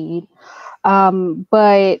you need.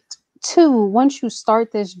 But two, once you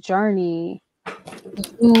start this journey,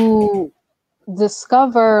 you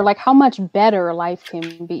discover like how much better life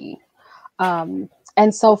can be. And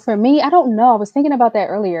so for me, I don't know. I was thinking about that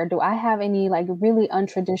earlier. Do I have any like really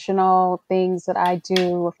untraditional things that I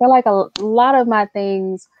do? I feel like a lot of my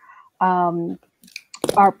things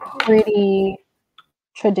are pretty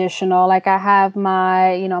traditional. Like I have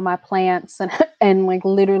my, my plants and like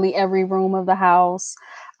literally every room of the house.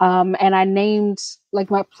 And I named like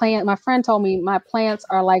my friend told me my plants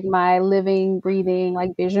are like my living, breathing,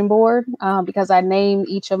 like vision board, because I named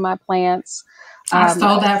each of my plants. I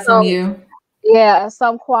stole that from you. Yeah,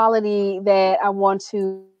 some quality that I want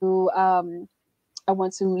to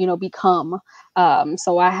become.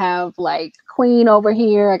 So I have like Queen over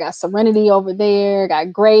here, I got Serenity over there, I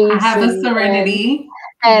got Grace. I have a Serenity.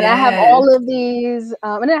 And yes. I have all of these,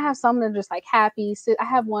 and then I have some that are just like happy. So I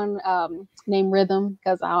have one named Rhythm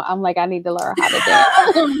because I'm like, I need to learn how to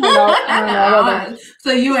dance.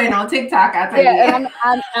 So you ain't on TikTok, I tell you. And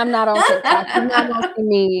I'm not on TikTok. You're not gonna see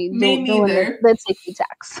me doing the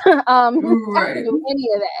TikToks. Right. I don't do any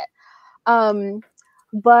of that.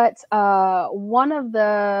 But one of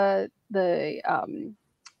the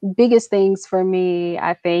biggest things for me,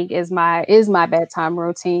 I think, is my bedtime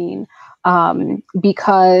routine.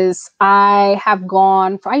 Because I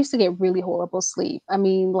used to get really horrible sleep. I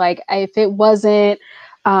mean, like if it wasn't,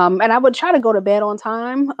 and I would try to go to bed on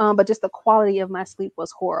time, but just the quality of my sleep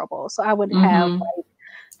was horrible. So I would have like,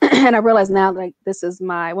 and I realized now, like this is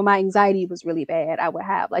when my anxiety was really bad, I would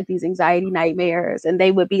have like these anxiety nightmares, and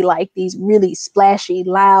they would be like these really splashy,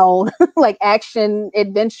 loud, like action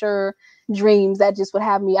adventure dreams that just would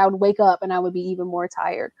have me. I would wake up and I would be even more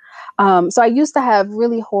tired. So I used to have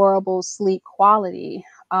really horrible sleep quality.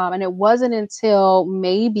 And it wasn't until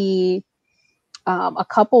maybe a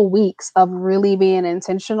couple weeks of really being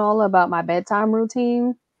intentional about my bedtime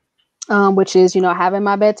routine, which is, having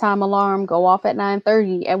my bedtime alarm go off at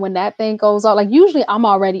 9:30. And when that thing goes off, like usually I'm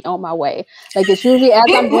already on my way. Like it's usually as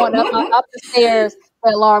I'm going up the stairs,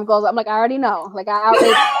 the alarm goes. I'm like, I already know. Like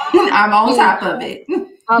I'm on top of it.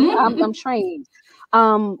 I'm trained.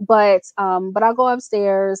 But I go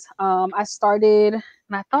upstairs. I started, and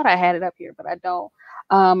I thought I had it up here, but I don't.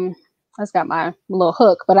 I just got my little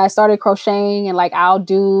hook, but I started crocheting, and like I'll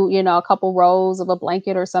do, a couple rows of a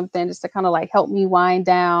blanket or something just to kind of like help me wind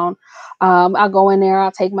down. I'll go in there,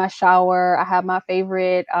 I'll take my shower. I have my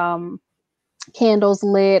favorite candles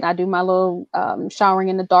lit. I do my little showering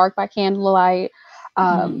in the dark by candlelight.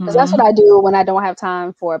 Because that's what I do when I don't have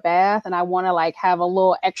time for a bath and I want to like have a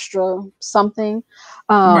little extra something.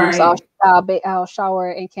 Right. So I'll shower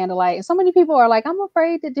in candlelight. And so many people are like, I'm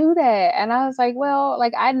afraid to do that. And I was like, well,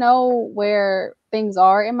 like I know where things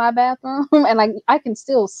are in my bathroom and like I can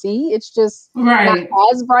still see. It's just not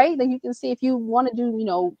as bright. Like you can see if you want to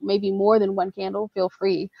do, maybe more than one candle, feel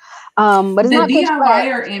free. But it's not pitch black.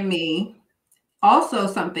 DIYer in me. Also,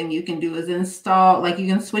 something you can do is install, like you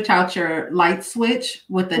can switch out your light switch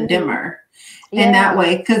with a dimmer. And that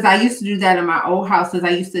way, because I used to do that in my old houses, I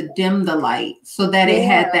used to dim the light so that it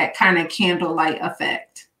had that kind of candlelight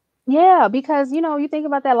effect. Yeah, because, you think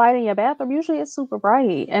about that light in your bathroom, usually it's super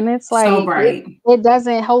bright. And it's like, so bright. It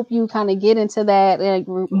doesn't help you kind of get into that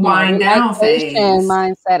wind down phase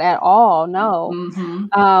mindset at all. No.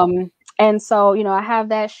 And so, I have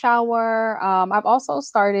that shower. I've also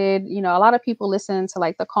started, a lot of people listen to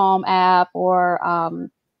like the Calm app or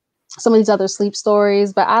some of these other sleep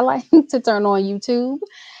stories, but I like to turn on YouTube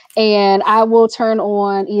and I will turn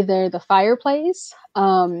on either the fireplace,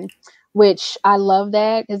 which I love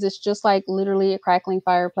that because it's just like literally a crackling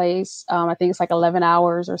fireplace. I think it's like 11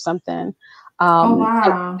 hours or something. Oh,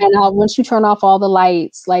 wow. And once you turn off all the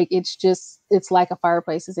lights, like it's like a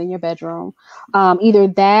fireplace is in your bedroom. Either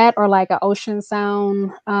that or like an ocean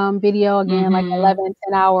sound video, again, like 11,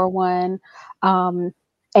 10-hour one.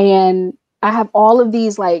 And I have all of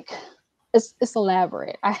these, like, it's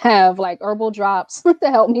elaborate. I have like herbal drops to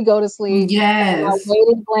help me go to sleep. Yes. My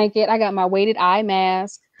weighted blanket. I got my weighted eye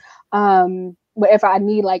mask. But if I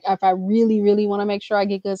really, really want to make sure I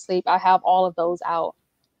get good sleep, I have all of those out.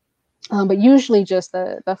 But usually just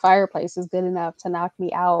the fireplace is good enough to knock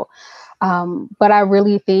me out. But I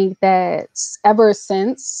really think that ever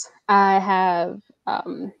since I have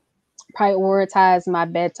prioritized my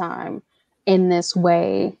bedtime in this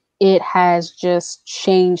way, it has just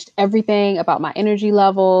changed everything about my energy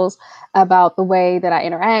levels, about the way that I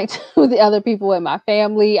interact with the other people in my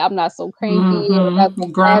family. I'm not so cranky, not so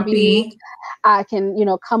grumpy. I can,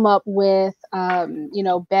 come up with,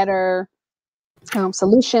 better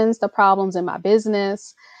solutions to problems in my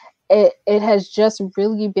business. It has just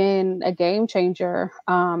really been a game changer.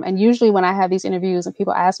 And usually when I have these interviews and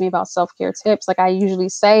people ask me about self-care tips, like I usually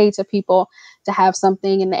say to people to have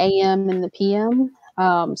something in the AM and the PM.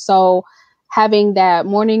 So having that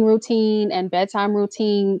morning routine and bedtime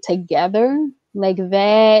routine together, like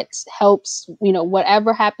that helps,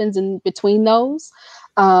 whatever happens in between those.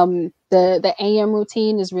 The AM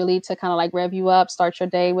routine is really to kind of like rev you up, start your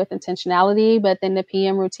day with intentionality. But then the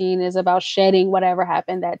PM routine is about shedding whatever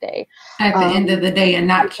happened that day. At the end of the day, and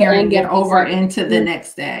not carrying it over into the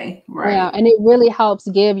next day. Right. Yeah. And it really helps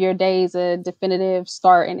give your days a definitive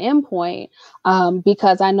start and end point.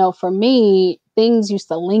 Because I know for me, things used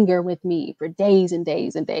to linger with me for days and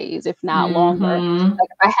days and days, if not longer. Like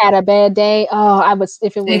if I had a bad day,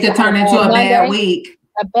 it could turn into a bad week.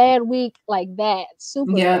 A bad week like that,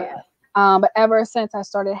 super bad. But ever since I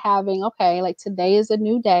started having, okay, like today is a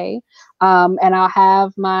new day, and I'll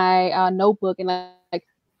have my notebook and like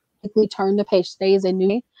quickly turn the page. Today is a new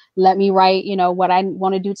day. Let me write, what I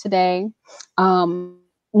want to do today. One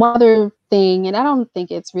other thing, and I don't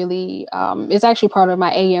think it's really, it's actually part of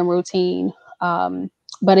my AM routine,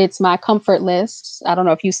 but it's my comfort list. I don't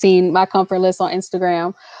know if you've seen my comfort list on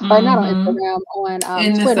Instagram, or not on Instagram, on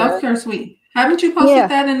in Twitter. The self-care suite. Haven't you posted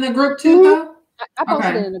that in the group too, though? I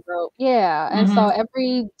posted it in the group. Yeah. And so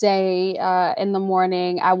every day in the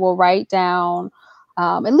morning, I will write down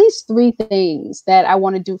at least 3 things that I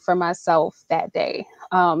want to do for myself that day.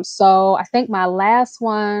 So I think my last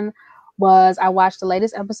one was I watched the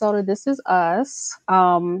latest episode of This Is Us.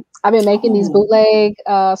 I've been making these bootleg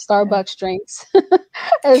Starbucks drinks.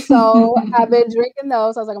 And so I've been drinking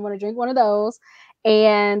those. I was like, I'm going to drink one of those.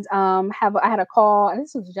 And I had a call, and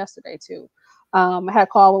this was yesterday too. I had a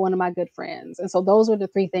call with one of my good friends. And so those were the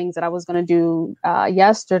 3 things that I was going to do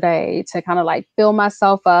yesterday to kind of like fill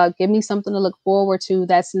myself up, give me something to look forward to.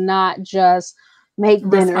 That's not just make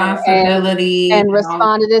dinner and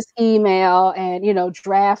respond to this email and,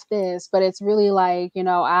 draft this, but it's really like,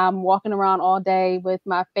 I'm walking around all day with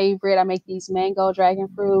my favorite. I make these mango dragon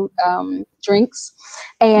fruit drinks,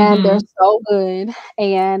 and they're so good,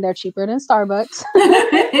 and they're cheaper than Starbucks.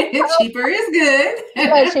 Cheaper is good.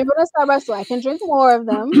 Cheaper than Starbucks, so I can drink more of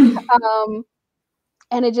them.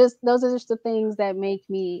 And those are just the things that make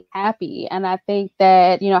me happy. And I think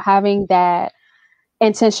that, having that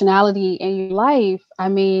intentionality in your life, I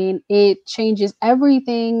mean, it changes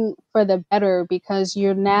everything for the better, because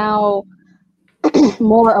you're now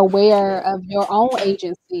more aware of your own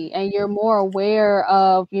agency, and you're more aware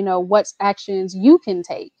of, what actions you can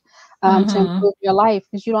take to improve your life,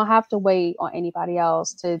 because you don't have to wait on anybody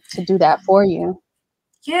else to do that for you.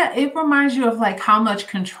 Yeah, it reminds you of like how much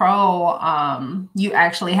control you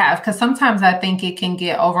actually have. Because sometimes I think it can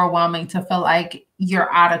get overwhelming to feel like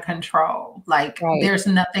you're out of control. Like there's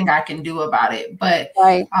nothing I can do about it. But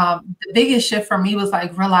the biggest shift for me was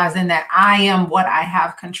like realizing that I am what I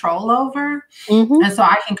have control over. And so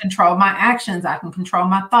I can control my actions. I can control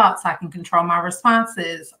my thoughts. I can control my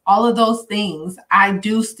responses. All of those things, I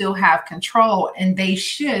do still have control, and they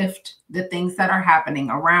shift the things that are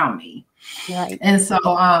happening around me. Right. And so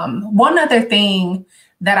one other thing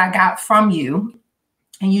that I got from you,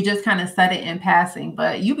 and you just kind of said it in passing,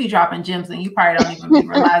 but you be dropping gems and you probably don't even be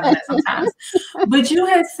realizing it sometimes. But you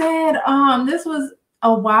had said, this was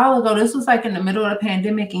a while ago, this was like in the middle of the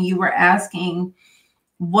pandemic, and you were asking,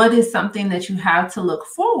 what is something that you have to look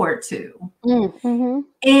forward to?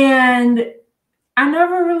 And I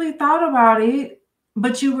never really thought about it,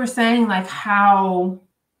 but you were saying like how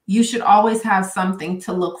you should always have something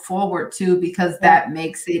to look forward to, because that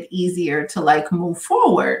makes it easier to like move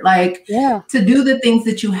forward, like to do the things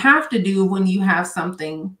that you have to do when you have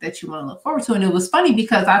something that you want to look forward to. And it was funny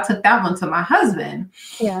because I took that one to my husband,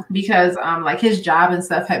 because like his job and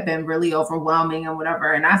stuff had been really overwhelming and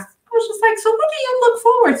whatever. And I was just like, so what do you look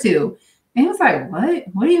forward to? And he was like,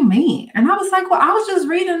 what do you mean? And I was like, well, I was just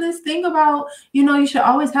reading this thing about, you should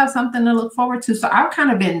always have something to look forward to. So I've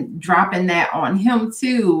kind of been dropping that on him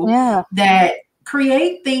too, that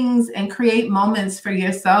create things and create moments for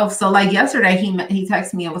yourself. So like yesterday, he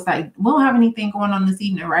texted me and was like, we don't have anything going on this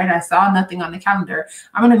evening, right? I saw nothing on the calendar.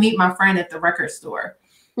 I'm going to meet my friend at the record store.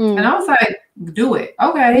 And I was like, do it.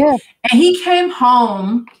 Okay. And he came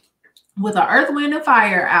home with an Earth, Wind and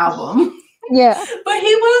Fire album. But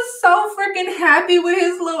he was so freaking happy with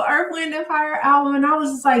his little Earth, Wind and Fire album. And I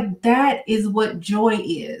was just like, that is what joy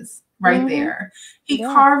is right there. He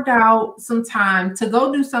carved out some time to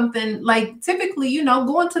go do something. Like typically,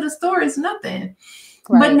 going to the store is nothing.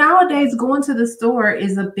 But nowadays, going to the store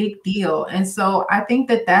is a big deal. And so I think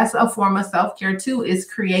that that's a form of self-care too, is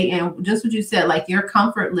creating just what you said, like your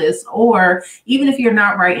comfort list, or even if you're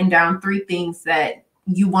not writing down 3 things that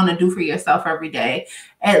you want to do for yourself every day,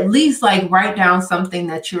 at least like write down something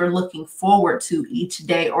that you're looking forward to each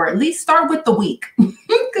day, or at least start with the week.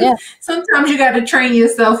 Sometimes you got to train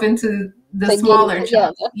yourself into the smaller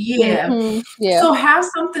chunks. So have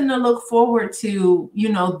something to look forward to, you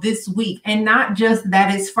know, this week, and not just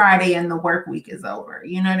that it's Friday and the work week is over.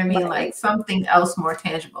 You know what I mean? Like something else more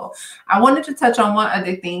tangible. I wanted to touch on one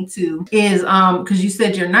other thing too, is because you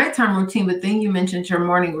said your nighttime routine, but then you mentioned your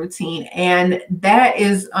morning routine, and that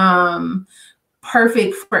is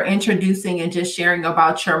perfect for introducing and just sharing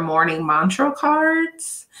about your morning mantra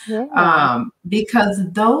cards. Because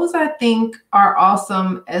those I think are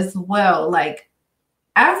awesome as well. Like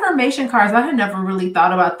affirmation cards, I had never really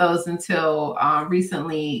thought about those until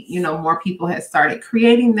recently. You know, more people had started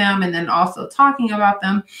creating them and then also talking about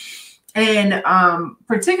them. And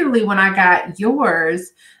particularly when I got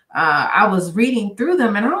yours, I was reading through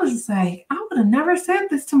them and I was just like, I would have never said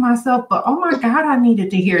this to myself, but oh my God, I needed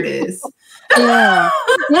to hear this. Well,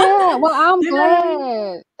 I'm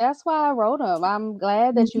glad. That's why I wrote them. I'm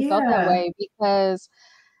glad that you felt that way, because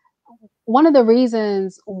one of the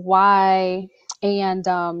reasons why, and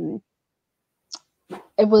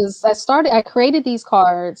I created these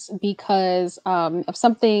cards because of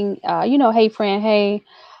something, you know, Hey Fran, Hey,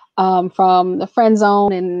 from the Friend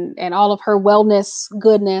Zone and all of her wellness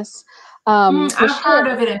goodness. I've heard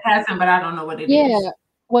of it in passing, but I don't know what it is.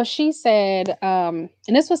 Well, she said, and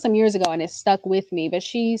this was some years ago and it stuck with me, but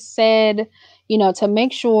she said, you know, to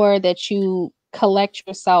make sure that you collect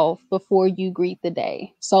yourself before you greet the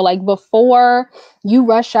day. So like before you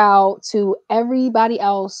rush out to everybody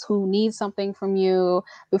else who needs something from you,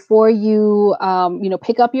 before you, you know,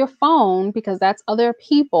 pick up your phone, because that's other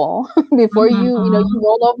people, before you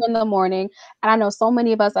roll over in the morning. And I know so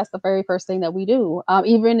many of us, that's the very first thing that we do,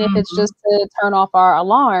 even if it's just to turn off our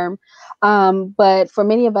alarm. But for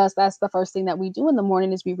many of us, that's the first thing that we do in the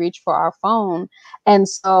morning, is we reach for our phone. And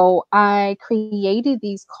so I created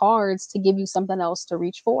these cards to give you something else to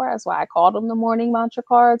reach for. That's why I called them the morning mantra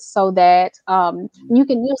cards, so that you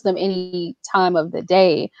can use them any time of the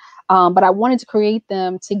day. But I wanted to create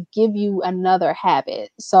them to give you another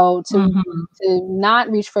habit. So to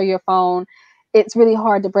not reach for your phone, it's really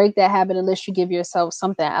hard to break that habit unless you give yourself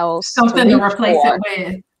something else, something to replace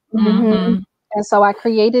it with. And so I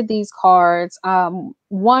created these cards,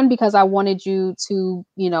 one, because I wanted you to,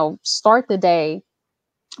 you know, start the day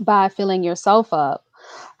by filling yourself up.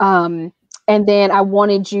 And then I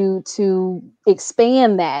wanted you to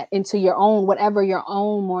expand that into your own, whatever your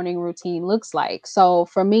own morning routine looks like. So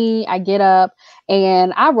for me, I get up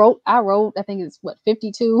and I wrote, I think it's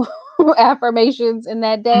 52 affirmations in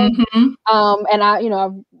that day. And I, you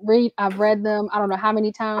know, I've read them, I don't know how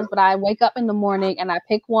many times, but I wake up in the morning and I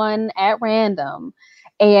pick one at random,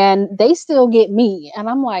 and they still get me. And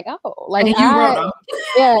I'm like, oh, like, and you wrote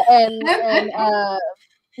them.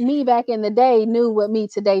 and me back in the day knew what me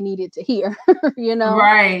today needed to hear, you know?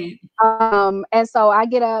 Right. And so I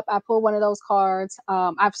get up, I pull one of those cards.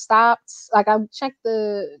 I've stopped, like I've checked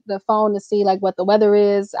the phone to see like what the weather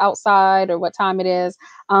is outside or what time it is.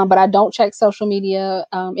 But I don't check social media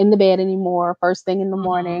in the bed anymore, first thing in the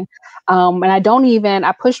morning. And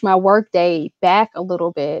I push my work day back a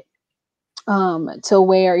little bit to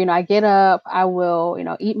where, you know, I get up, I will, you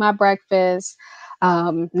know, eat my breakfast.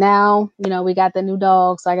 Now, you know, we got the new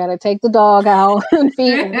dog, so I got to take the dog out and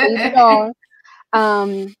feed the dog.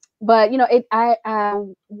 But, you know, I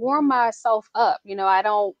warm myself up. You know, I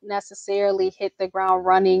don't necessarily hit the ground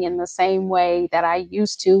running in the same way that I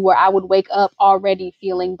used to, where I would wake up already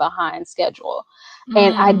feeling behind schedule.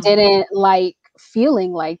 And I didn't like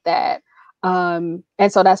feeling like that. And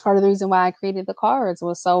so that's part of the reason why I created the cards,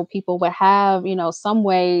 was so people would have, you know, some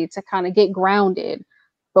way to kind of get grounded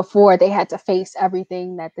before they had to face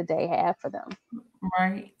everything that the day had for them.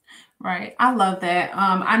 Right. I love that.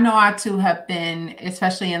 I know I too have been,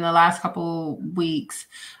 especially in the last couple weeks,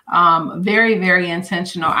 very, very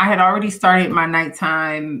intentional. I had already started my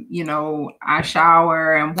nighttime, you know, I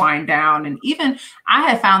shower and wind down. And even I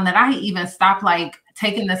had found that I even stopped like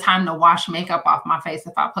taking the time to wash makeup off my face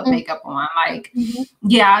if I put makeup on. Like,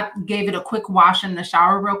 I gave it a quick wash in the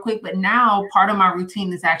shower real quick. But now part of my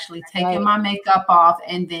routine is actually taking my makeup off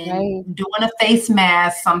and then doing a face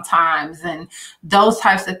mask sometimes and those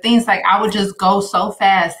types of things. Like I would just go so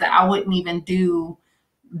fast that I wouldn't even do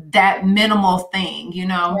that minimal thing, you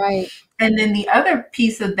know? Right. And then the other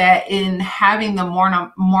piece of that, in having the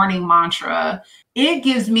morning mantra, it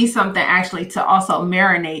gives me something actually to also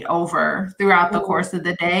marinate over throughout the course of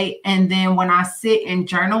the day. And then when I sit and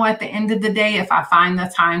journal at the end of the day, if I find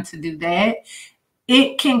the time to do that,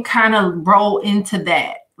 it can kind of roll into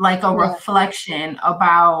that, like a reflection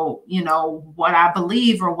about, you know, what I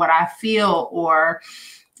believe or what I feel, or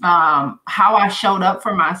how I showed up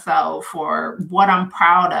for myself, or what I'm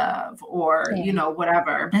proud of, or, you know,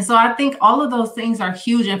 whatever. And so I think all of those things are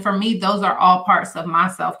huge. And for me, those are all parts of my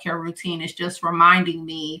self-care routine. It's just reminding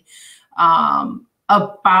me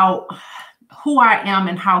about who I am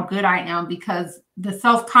and how good I am, because the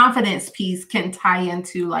self-confidence piece can tie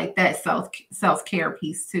into like that self-care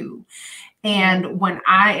piece too. And when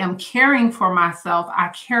I am caring for myself, I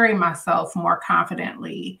carry myself more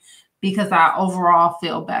confidently, because I overall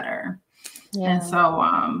feel better. Yeah. And so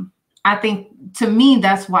I think, to me,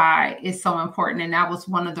 that's why it's so important. And that was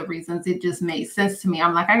one of the reasons it just made sense to me.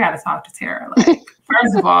 I'm like, I got to talk to Tara. Like,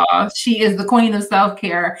 first of all, she is the queen of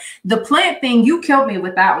self-care. The plant thing, you killed me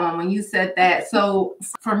with that one when you said that. So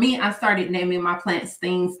for me, I started naming my plants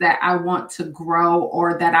things that I want to grow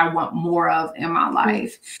or that I want more of in my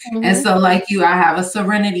life. And so like you, I have a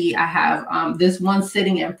serenity. I have this one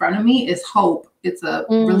sitting in front of me is hope. It's a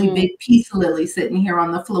really big peace lily sitting here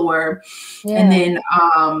on the floor. And then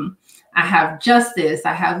I have justice,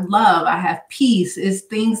 I have love, I have peace. It's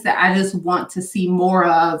things that I just want to see more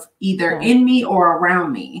of, either in me or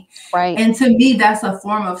around me. Right. And to me, that's a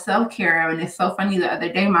form of self-care. And it's so funny, the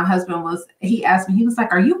other day, my husband he asked me, he was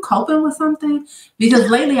like, are you coping with something? Because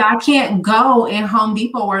lately I can't go in Home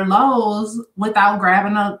Depot or Lowe's without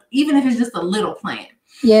grabbing even if it's just a little plant.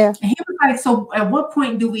 Yeah. And he was like, so at what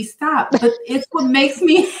point do we stop? But it's what makes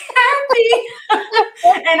me happy.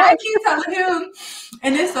 And I keep telling him,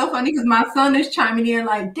 and it's so funny because my son is chiming in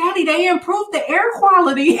like, Daddy, they improved the air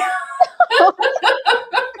quality.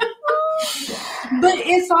 But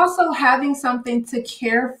it's also having something to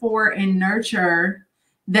care for and nurture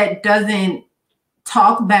that doesn't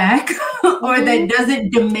talk back or that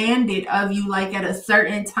doesn't demand it of you, like at a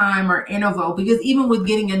certain time or interval. Because even with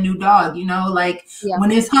getting a new dog, you know, like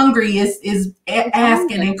when it's hungry, it's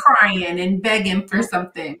asking and crying and begging for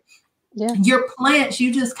something. Yeah. Your plants,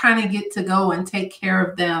 you just kind of get to go and take care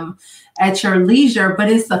of them at your leisure, but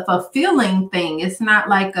it's a fulfilling thing. It's not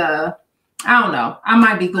like I don't know. I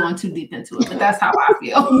might be going too deep into it, but that's how I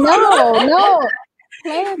feel. No.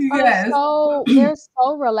 Plants they're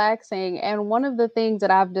so relaxing. And one of the things that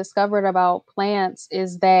I've discovered about plants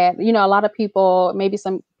is that, you know, a lot of people, maybe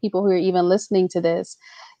some people who are even listening to this,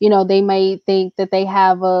 you know, they may think that they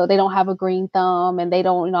don't have a green thumb and they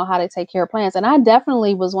don't know how to take care of plants. And I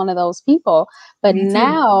definitely was one of those people. But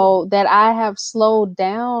now that I have slowed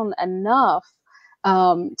down enough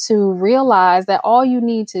to realize that all you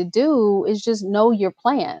need to do is just know your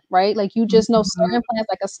plant, right? Like you just know certain plants,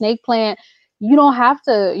 like a snake plant, you don't have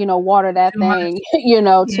to, you know, water that thing, you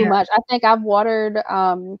know, too much. I think I've watered,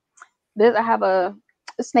 I have a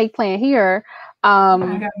snake plant here. I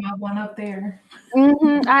got my one up there.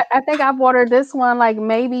 I think I've watered this one like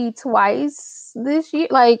maybe twice this year.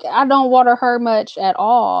 Like I don't water her much at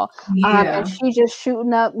all. And she's just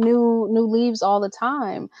shooting up new leaves all the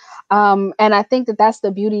time. And I think that that's the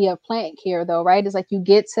beauty of plant care though, right? It's like you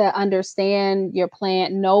get to understand your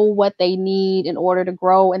plant, know what they need in order to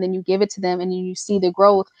grow, and then you give it to them and you see the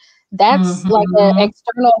growth. That's like an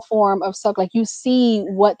external form of stuff. Like you see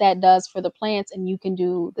what that does for the plants, and you can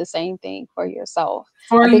do the same thing for yourself.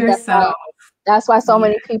 That's why so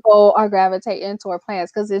many people are gravitating toward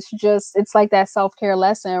plants, because it's like that self-care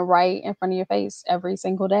lesson right in front of your face every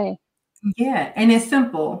single day. Yeah. And it's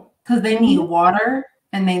simple because they need water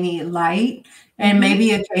and they need light and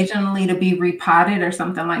maybe occasionally to be repotted or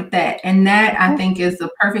something like that. And that I think is the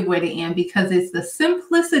perfect way to end, because it's the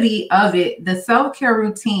simplicity of it. The self-care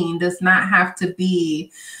routine does not have to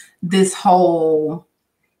be this whole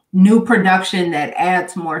new production that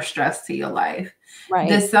adds more stress to your life. Right.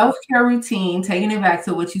 The self-care routine, taking it back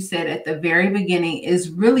to what you said at the very beginning, is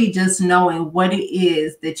really just knowing what it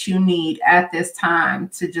is that you need at this time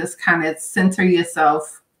to just kind of center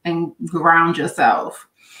yourself and ground yourself.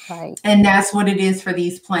 Right. And that's what it is for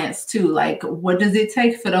these plants too. Like, what does it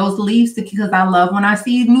take for those leaves to, because I love when I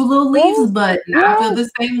see new little leaves, but I feel the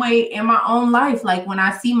same way in my own life. Like when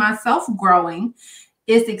I see myself growing,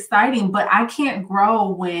 it's exciting, but I can't grow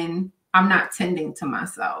when I'm not tending to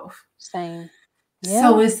myself. Same. Yeah.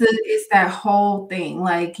 So it's that whole thing.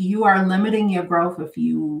 Like you are limiting your growth if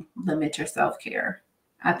you limit your self-care.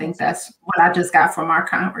 I think that's what I just got from our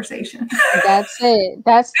conversation. That's it.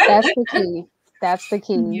 That's the key. That's the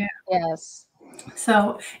key. Yeah. Yes.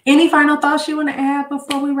 So, any final thoughts you want to add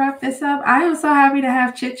before we wrap this up? I am so happy to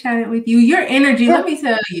have chit-chatted with you. Your energy, let me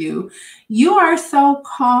tell you, you are so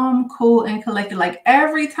calm, cool, and collected. Like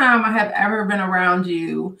every time I have ever been around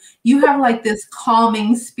you, you have like this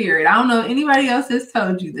calming spirit. I don't know if anybody else has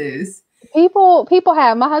told you this. People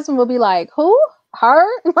have. My husband will be like, "Who? Her?"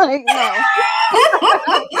 Like, no.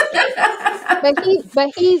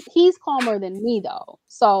 but he's calmer than me though.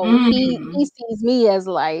 So he sees me as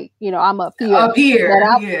like, I'm up here. But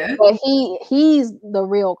he's the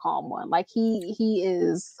real calm one. Like he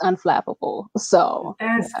is unflappable. So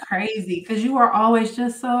that's crazy because you are always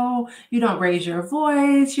just so, you don't raise your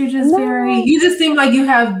voice. You're just you just seem like you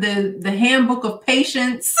have the handbook of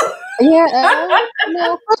patience. Yeah.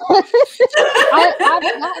 No.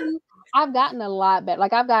 I've gotten a lot better.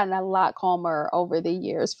 Like I've gotten a lot calmer over the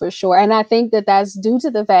years for sure. And I think that that's due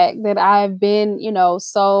to the fact that I've been,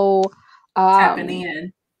 so tapping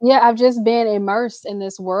in. Yeah, I've just been immersed in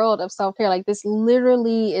this world of self-care. Like this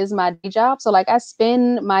literally is my day job. So like I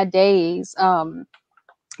spend my days,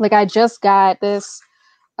 like I just got this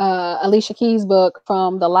Alicia Keys book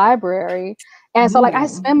from the library. And so like I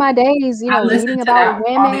spend my days, reading about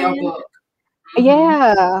women.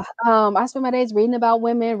 Yeah. I spend my days reading about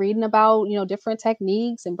women, reading about, different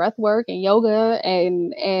techniques and breath work and yoga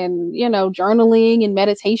and journaling and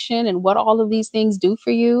meditation and what all of these things do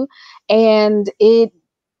for you. And if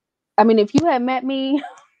you had met me,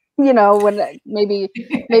 when maybe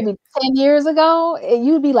 10 years ago,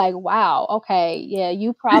 you'd be like, wow, okay, yeah,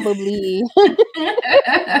 you probably when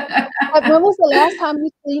was the last time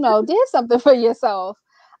you did something for yourself?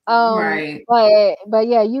 Right. But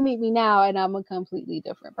yeah, you meet me now and I'm a completely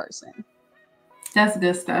different person. That's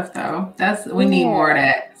good stuff though. We need more of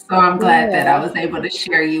that. So I'm glad that I was able to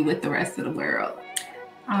share you with the rest of the world.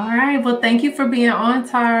 All right. Well, thank you for being on,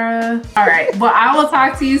 Tara. All right. Well, I will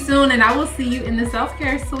talk to you soon and I will see you in the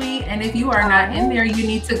self-care suite. And if you are not in there, you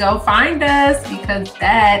need to go find us because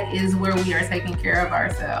that is where we are taking care of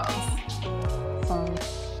ourselves.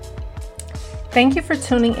 Thank you for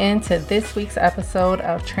tuning in to this week's episode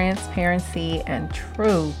of Transparency and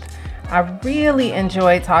Truth. I really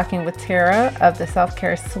enjoyed talking with Tara of the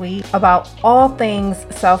Self-Care Suite about all things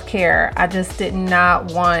self-care. I just did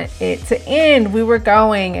not want it to end. We were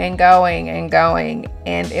going and going and going,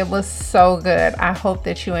 and it was so good. I hope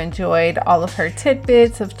that you enjoyed all of her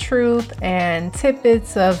tidbits of truth and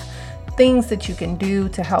tidbits of things that you can do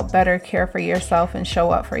to help better care for yourself and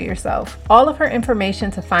show up for yourself. All of her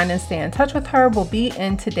information to find and stay in touch with her will be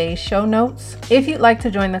in today's show notes. If you'd like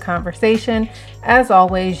to join the conversation, as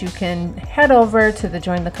always, you can head over to the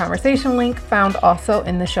Join the Conversation link found also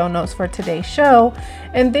in the show notes for today's show.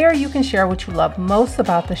 And there you can share what you love most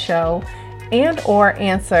about the show and or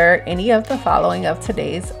answer any of the following of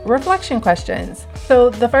today's reflection questions. So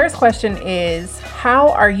the first question is, how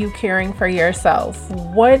are you caring for yourself?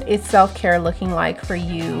 What is self-care looking like for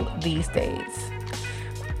you these days?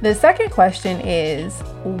 The second question is,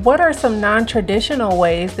 what are some non-traditional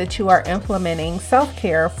ways that you are implementing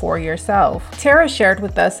self-care for yourself? Tara shared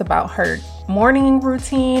with us about her morning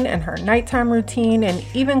routine and her nighttime routine, and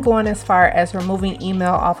even going as far as removing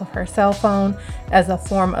email off of her cell phone as a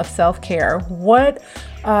form of self-care. What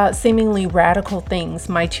seemingly radical things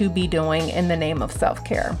might you be doing in the name of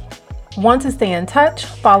self-care? Want to stay in touch?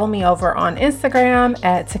 Follow me over on Instagram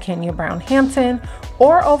at Takenya Brown Hampton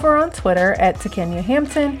or over on Twitter at Takenya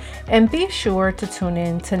Hampton, and be sure to tune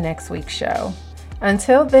in to next week's show.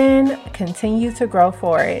 Until then, continue to grow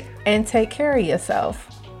for it and take care of yourself,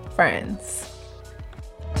 friends.